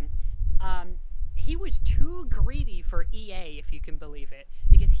is the thing. Um, he was too greedy for EA, if you can believe it,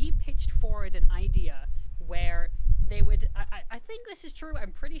 because he pitched forward an idea where they would. I think this is true.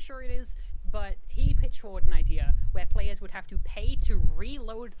 I'm pretty sure it is. But he pitched forward an idea where players would have to pay to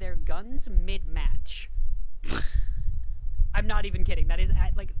reload their guns mid match. I'm not even kidding. That is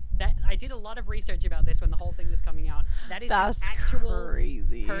like that. I did a lot of research about this when the whole thing was coming out. That is the That's actual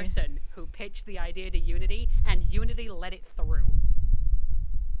crazy. person who pitched the idea to Unity, and Unity let it through.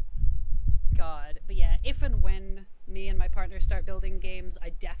 God, but yeah, if and when me and my partner start building games, I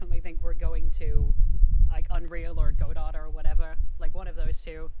definitely think we're going to like Unreal or Godot or whatever, like one of those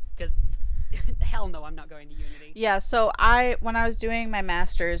two. Because hell no, I'm not going to Unity. Yeah, so when I was doing my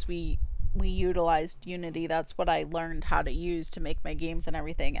masters, we we utilized Unity. That's what I learned how to use to make my games and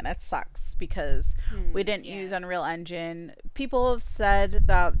everything, and it sucks because we didn't use Yeah. Unreal Engine. People have said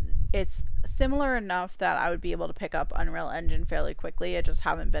that it's similar enough that I would be able to pick up Unreal Engine fairly quickly. I just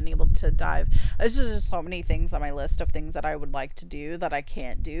haven't been able to dive. There's just so many things on my list of things that I would like to do that I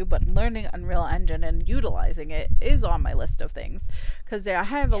can't do, but learning Unreal Engine and utilizing it is on my list of things because I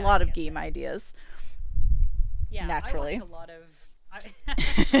have a Yeah, I lot of get game that. ideas Yeah, I watch naturally. a lot of.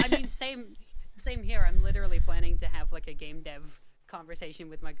 I mean, same here. I'm literally planning to have like a game dev conversation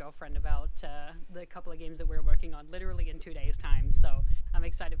with my girlfriend about the couple of games that we're working on, literally in 2 days' time. So I'm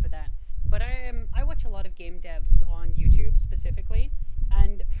excited for that. But I watch a lot of game devs on YouTube specifically,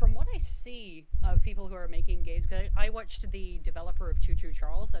 and from what I see of people who are making games, because I watched the developer of Choo Choo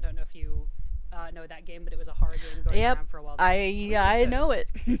Charles. I don't know if you know that game, but it was a horror game going Yep, around for a while. That's I really I good. know it.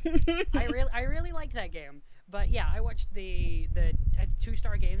 I really like that game. But yeah, I watched the Two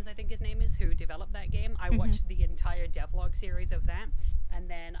Star Games, I think his name is, who developed that game. I Mhm. watched the entire devlog series of that, and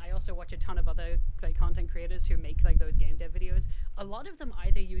then I also watch a ton of other like content creators who make like those game dev videos. A lot of them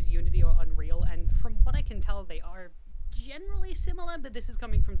either use Unity or Unreal, and from what I can tell, they are generally similar. But this is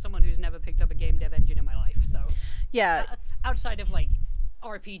coming from someone who's never picked up a game dev engine in my life. So Yeah. outside of like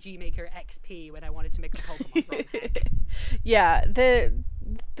RPG Maker XP when I wanted to make a Pokemon ROM hack. Yeah, the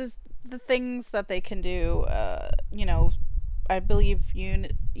the things that they can do, I believe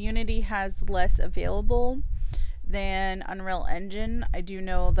Unity has less available than Unreal Engine. I do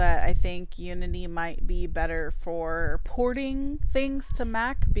know that I think Unity might be better for porting things to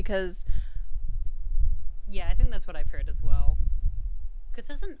Mac because Yeah, I think that's what I've heard as well. Because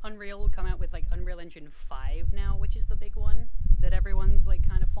doesn't Unreal come out with like Unreal Engine 5 now, which is the big one that everyone's like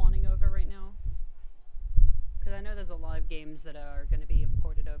kind of fawning over right now? Because I know there's a lot of games that are going to be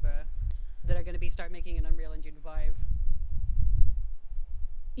imported over, that are going to be start making an Unreal Engine 5.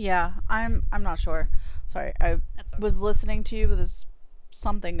 yeah, I'm not sure. Sorry, I That's okay. was listening to you, but there's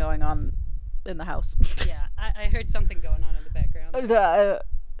something going on in the house. Yeah, I heard something going on in the background there. Uh,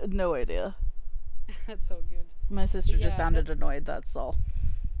 no idea. That's so good. My sister But just yeah, that. sounded annoyed, that's all.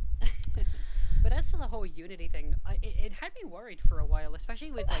 But as for the whole Unity thing, it had me worried for a while,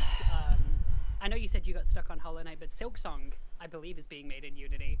 especially with like, I know you said you got stuck on Hollow Knight, but Silk Song, I believe, is being made in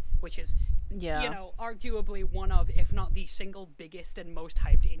Unity, which is, Yeah. arguably one of, if not the single biggest and most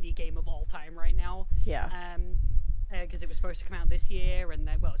hyped indie game of all time right now. Yeah. Because it was supposed to come out this year, and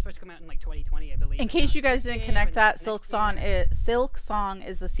then, well, it's supposed to come out in like 2020, I believe, In and now case you it's guys this didn't year, connect and then that, it's next year. Silk Song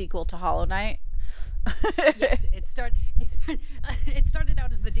is the sequel to Hollow Knight. Yes, it started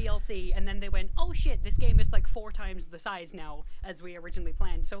out as the DLC, and then they went, "Oh shit, this game is like 4 times the size now as we originally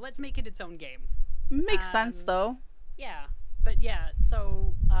planned, so let's make it its own game." Makes sense Um, though. yeah, but yeah,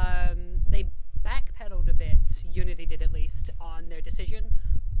 so they backpedaled a bit. Unity did, at least, on their decision.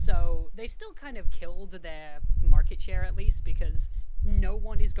 So they still kind of killed their market share, at least, because no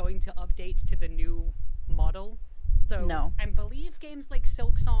one is going to update to the new model. So No. I believe games like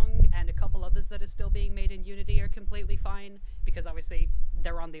Silksong and a couple others that are still being made in Unity are completely fine, because obviously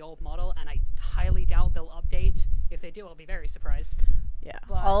they're on the old model, and I highly doubt they'll update. If they do, I'll be very surprised. Yeah.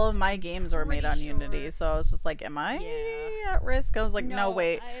 All But of my I'm games were made pretty on Unity, sure. so I was just like, am I Yeah. at risk? I was like, no, No,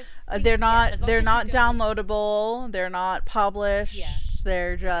 wait. I They're think, yeah, not as long they're as you not don't. downloadable, they're not Yeah, published.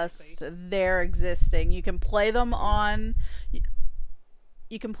 They're exactly. just they're existing. Hmm. Y-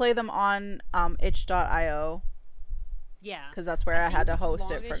 you can play them on itch.io Yeah, because that's where I I had think to as host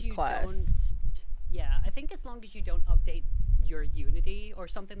long it for as you class. don't. Yeah, I think as long as you don't update your Unity or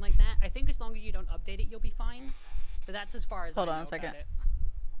something like that, I think as long as you don't update it, you'll be fine. But that's as far as Hold I on a know second. about it.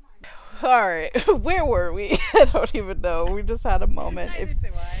 All right, where were we? I don't even know. We just had a moment. Neither do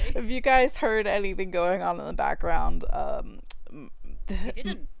I. If you guys heard anything going on in the background, You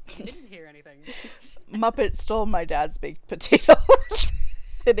didn't. You didn't hear anything. Muppet stole my dad's baked potatoes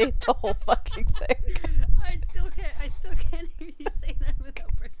and ate the whole fucking thing. I still can't hear you say that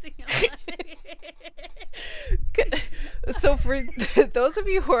without bursting out laughing. So for those of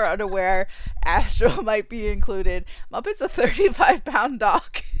you who are unaware, Astral might be included. Muppet's a 35-pound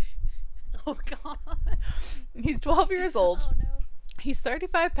dog. Oh god. He's 12 years old. Oh no. He's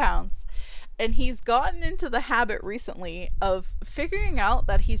 35 pounds. And he's gotten into the habit recently of figuring out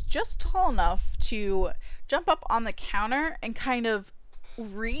that he's just tall enough to jump up on the counter and kind of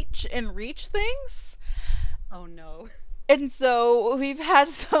reach things. Oh no. And so we've had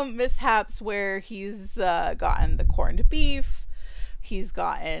some mishaps where he's gotten the corned beef, he's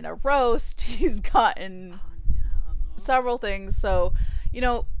gotten a roast, he's gotten Oh no. several things. So, you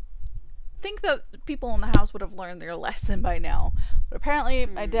know, think that people in the house would have learned their lesson by now. But apparently,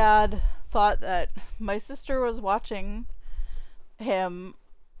 my Hmm. dad thought that my sister was watching him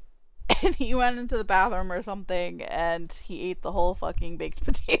and he went into the bathroom or something, and he ate the whole fucking baked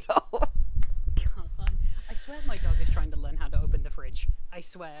potato. God. I swear my dog is trying to learn how to open the fridge. I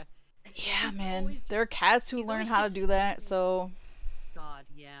swear. Yeah, He's man. always There are just cats who he's learn always how to just do that, staring. so God,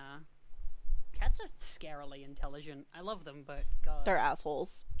 yeah. Cats are scarily intelligent. I love them, but God. they're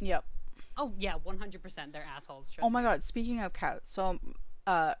assholes. Yep. Oh yeah, 100%. They're assholes. Oh Trust my me. god, speaking of cats, so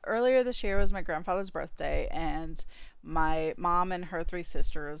earlier this year was my grandfather's birthday, and my mom and her three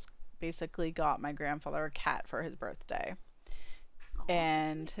sisters basically got my grandfather a cat for his birthday. Oh, that's really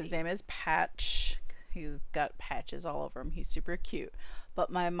And his sweet. name is Patch. He's got patches all over him. He's super cute. But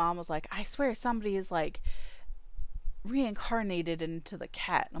my mom was like, I swear somebody is like reincarnated into the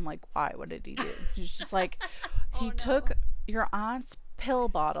cat. And I'm like, why? What did he do? She's just like, Oh he took no. your aunt's pill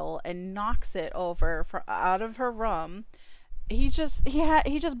bottle and knocks it over for out of her room. He just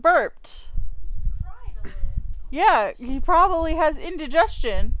burped. Oh Yeah, gosh. he probably has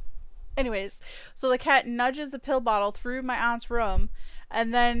indigestion. Anyways, so the cat nudges the pill bottle through my aunt's room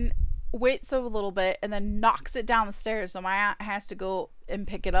and then waits a little bit and then knocks it down the stairs. So my aunt has to go and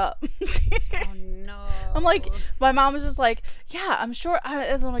pick it up. Oh I'm like, no. my mom was just like, yeah, I'm sure.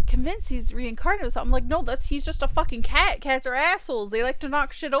 I'm like convinced he's reincarnated with something. I'm like, no, he's just a fucking cat. Cats are assholes. They like to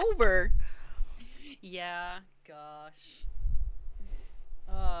knock shit over. Yeah. Gosh.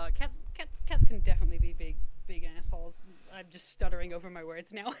 Cats can definitely be big assholes. I'm just stuttering over my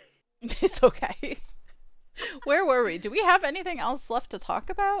words now. It's okay. Where were we? Do we have anything else left to talk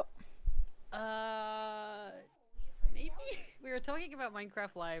about? uh, maybe we were talking about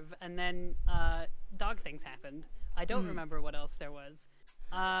Minecraft Live, and then dog things happened. I don't Mm. remember what else there was.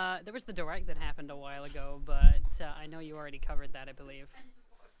 There was the direct that happened a while ago, but I know you already covered that, I believe.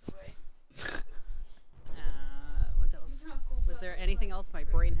 What else? Was there anything else? My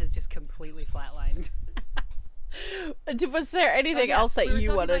brain has just completely flatlined. Was there Oh anything yeah, else that we were you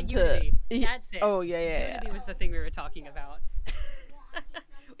talking about wanted to? Unity. That's it. Oh, yeah, yeah, Unity yeah. was the thing we were talking about.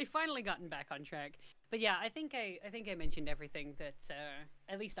 We've finally gotten back on track. But yeah, I think I mentioned everything that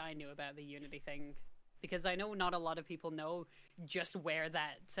at least I knew about the Unity thing, because I know not a lot of people know just where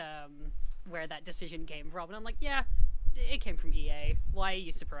that decision came from. And I'm like, yeah, it came from EA. Why are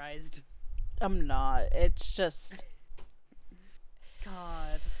you surprised? I'm not. It's just.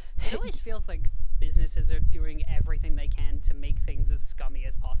 God, it always feels like businesses are doing everything they can to make things as scummy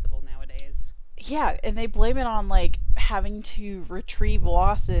as possible nowadays. Yeah, and they blame it on like having to retrieve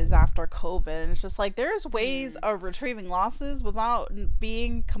losses after COVID. And it's just like there's ways Hmm. of retrieving losses without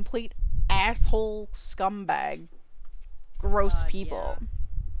being complete asshole scumbag, gross God, people.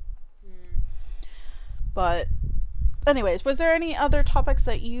 yeah. Mm. But anyways, was there any other topics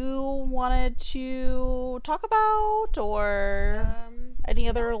that you wanted to talk about or any No,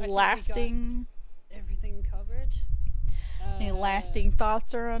 other I think we got lasting everything covered. any Uh, lasting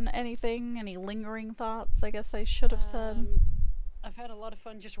thoughts on anything? Any lingering thoughts, I guess I should have said. um, I've had a lot of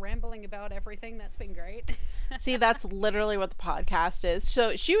fun just rambling about everything. That's been great. See, that's literally what the podcast is.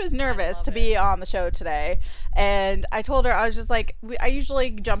 So she was I nervous to love it. be on the show today, and I told her I was just like, I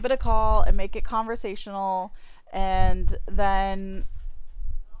usually jump in a call and make it conversational, and then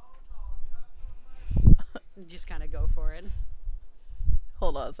Just kind of go for it.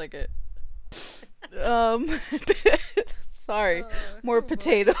 hold on a second. Um, sorry, more Oh boy.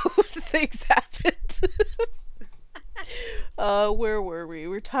 potato things happened. Where were we?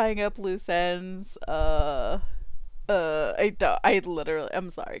 We're tying up loose ends. I don't. I literally.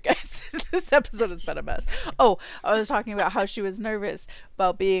 I'm sorry, guys. This episode has been a mess. Oh, I was talking about how she was nervous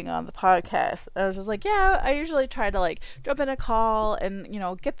about being on the podcast. I was just like, yeah, I usually try to like jump in a call and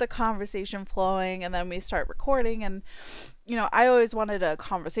get the conversation flowing, and then we start recording. And I always wanted a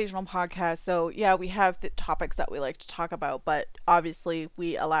conversational podcast. So yeah, we have the topics that we like to talk about, but obviously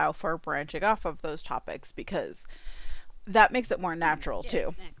we allow for branching off of those topics because that makes it more natural Yeah, too.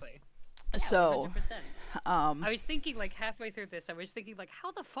 exactly. Yeah, So, 100%. um, I was thinking, like, halfway through this, I was thinking, like,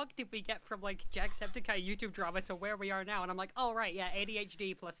 how the fuck did we get from, like, Jacksepticeye YouTube drama to where we are now? And I'm like, oh, right, yeah,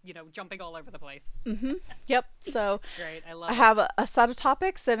 ADHD plus, jumping all over the place. yep. So It's great. I I love it. have a set of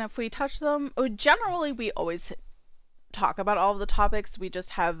topics, and if we touch them, generally we always talk about all of the topics. We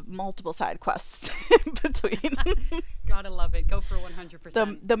just have multiple side quests in between. Gotta love it. Go for the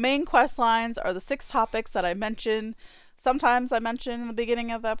 100%. The main quest lines are the six topics that I mention. Sometimes I mention in the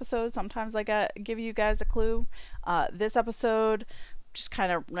beginning of the episode. Sometimes give you guys a clue. This episode just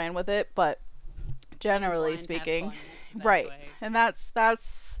kind of ran with it, but Go in generally blind, have speaking, fun. That's the best right. way. And that's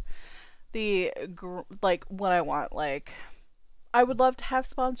the like what I want. Like I would love to have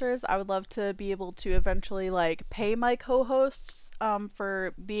sponsors. I would love to be able to eventually like pay my co-hosts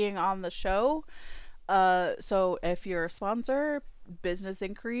for being on the show. So if you're a sponsor, business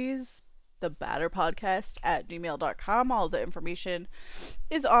inquiries, the batter podcast at gmail.com. All the information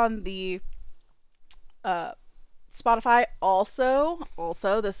is on the uh, Spotify. Also,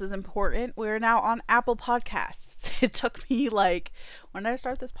 this is important. We're now on Apple Podcasts. It took me like, when did I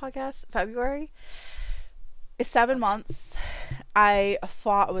start this podcast? February? It's seven Okay. months.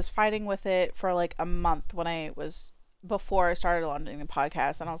 Was fighting with it for like a month before I started launching the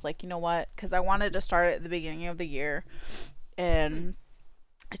podcast, and I was like, you know what? Because I wanted to start it at the beginning of the year, Hmm. and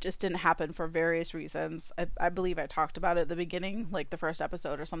it just didn't happen for various reasons. I believe I talked about it at the beginning, like the first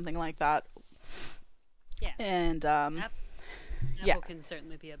episode or something like that. Yeah. And App- yeah. Apple can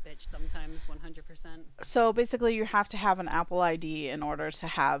certainly be a bitch sometimes, 100%. So basically, you have to have an Apple ID in order to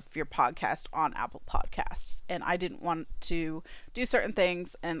have your podcast on Apple Podcasts. And I didn't want to do certain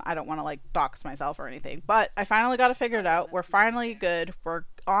things, and I don't want to like dox myself or anything. But I finally got it Oh figured yeah, out. We're that's completely finally fair. good. We're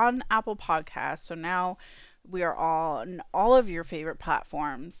on Apple Podcasts. So now we are on all of your favorite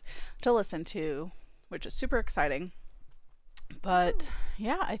platforms to listen to, which is super exciting. But Woohoo!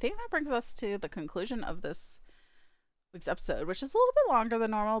 yeah, I think that brings us to the conclusion of this week's episode, which is a little bit longer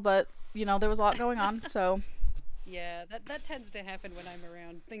than normal, but there was a lot going on. So Yeah, that tends to happen when I'm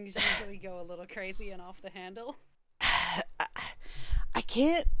around. Things usually go a little crazy and off the handle. I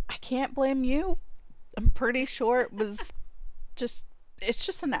can't blame you. I'm pretty sure just it's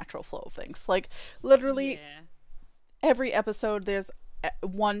just a natural flow of things. Like literally Yeah. every episode there's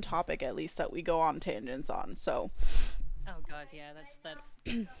one topic at least that we go on tangents on. So, Oh god, yeah,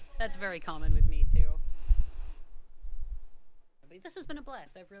 that's very common with me too. But this has been a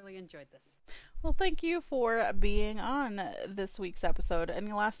blast. I've really enjoyed this. well, thank you for being on this week's episode.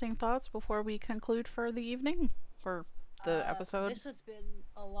 Any lasting thoughts before we conclude for the evening for the episode? This has been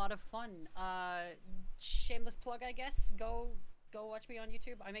a lot of fun. Shameless plug, I guess. Go watch me on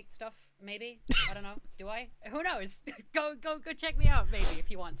YouTube. I make stuff. Maybe I don't know. Do I? Who knows? Go check me out. Maybe if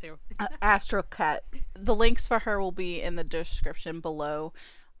you want to. Astral Cat. The links for her will be in the description below.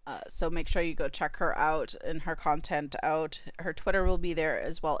 So make sure you go check her out and her content out. Her Twitter will be there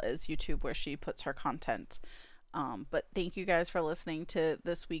as well as YouTube where she puts her content. But thank you guys for listening to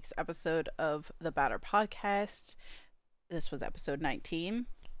this week's episode of the Batter Podcast. This was episode 19.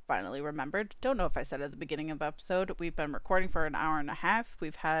 Finally remembered. Don't know if I said at the beginning of the episode. We've been recording for an hour and a half.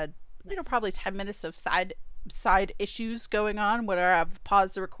 We've had, Nice. probably 10 minutes of side issues going on where I've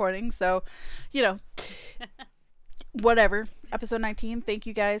paused the recording. So, you know, whatever. Episode 19. Thank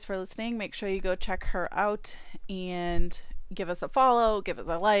you guys for listening. Make sure you go check her out and give us a follow, give us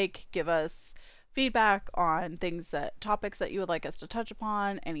a like, give us feedback on topics that you would like us to touch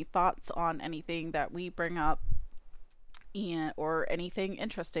upon, any thoughts on anything that we bring up, and or anything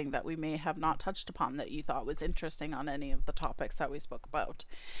interesting that we may have not touched upon that you thought was interesting on any of the topics that we spoke about.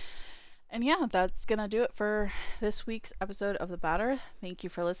 And yeah, that's gonna do it for this week's episode of The Batter. Thank you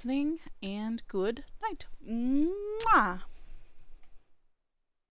for listening and good night. Mwah!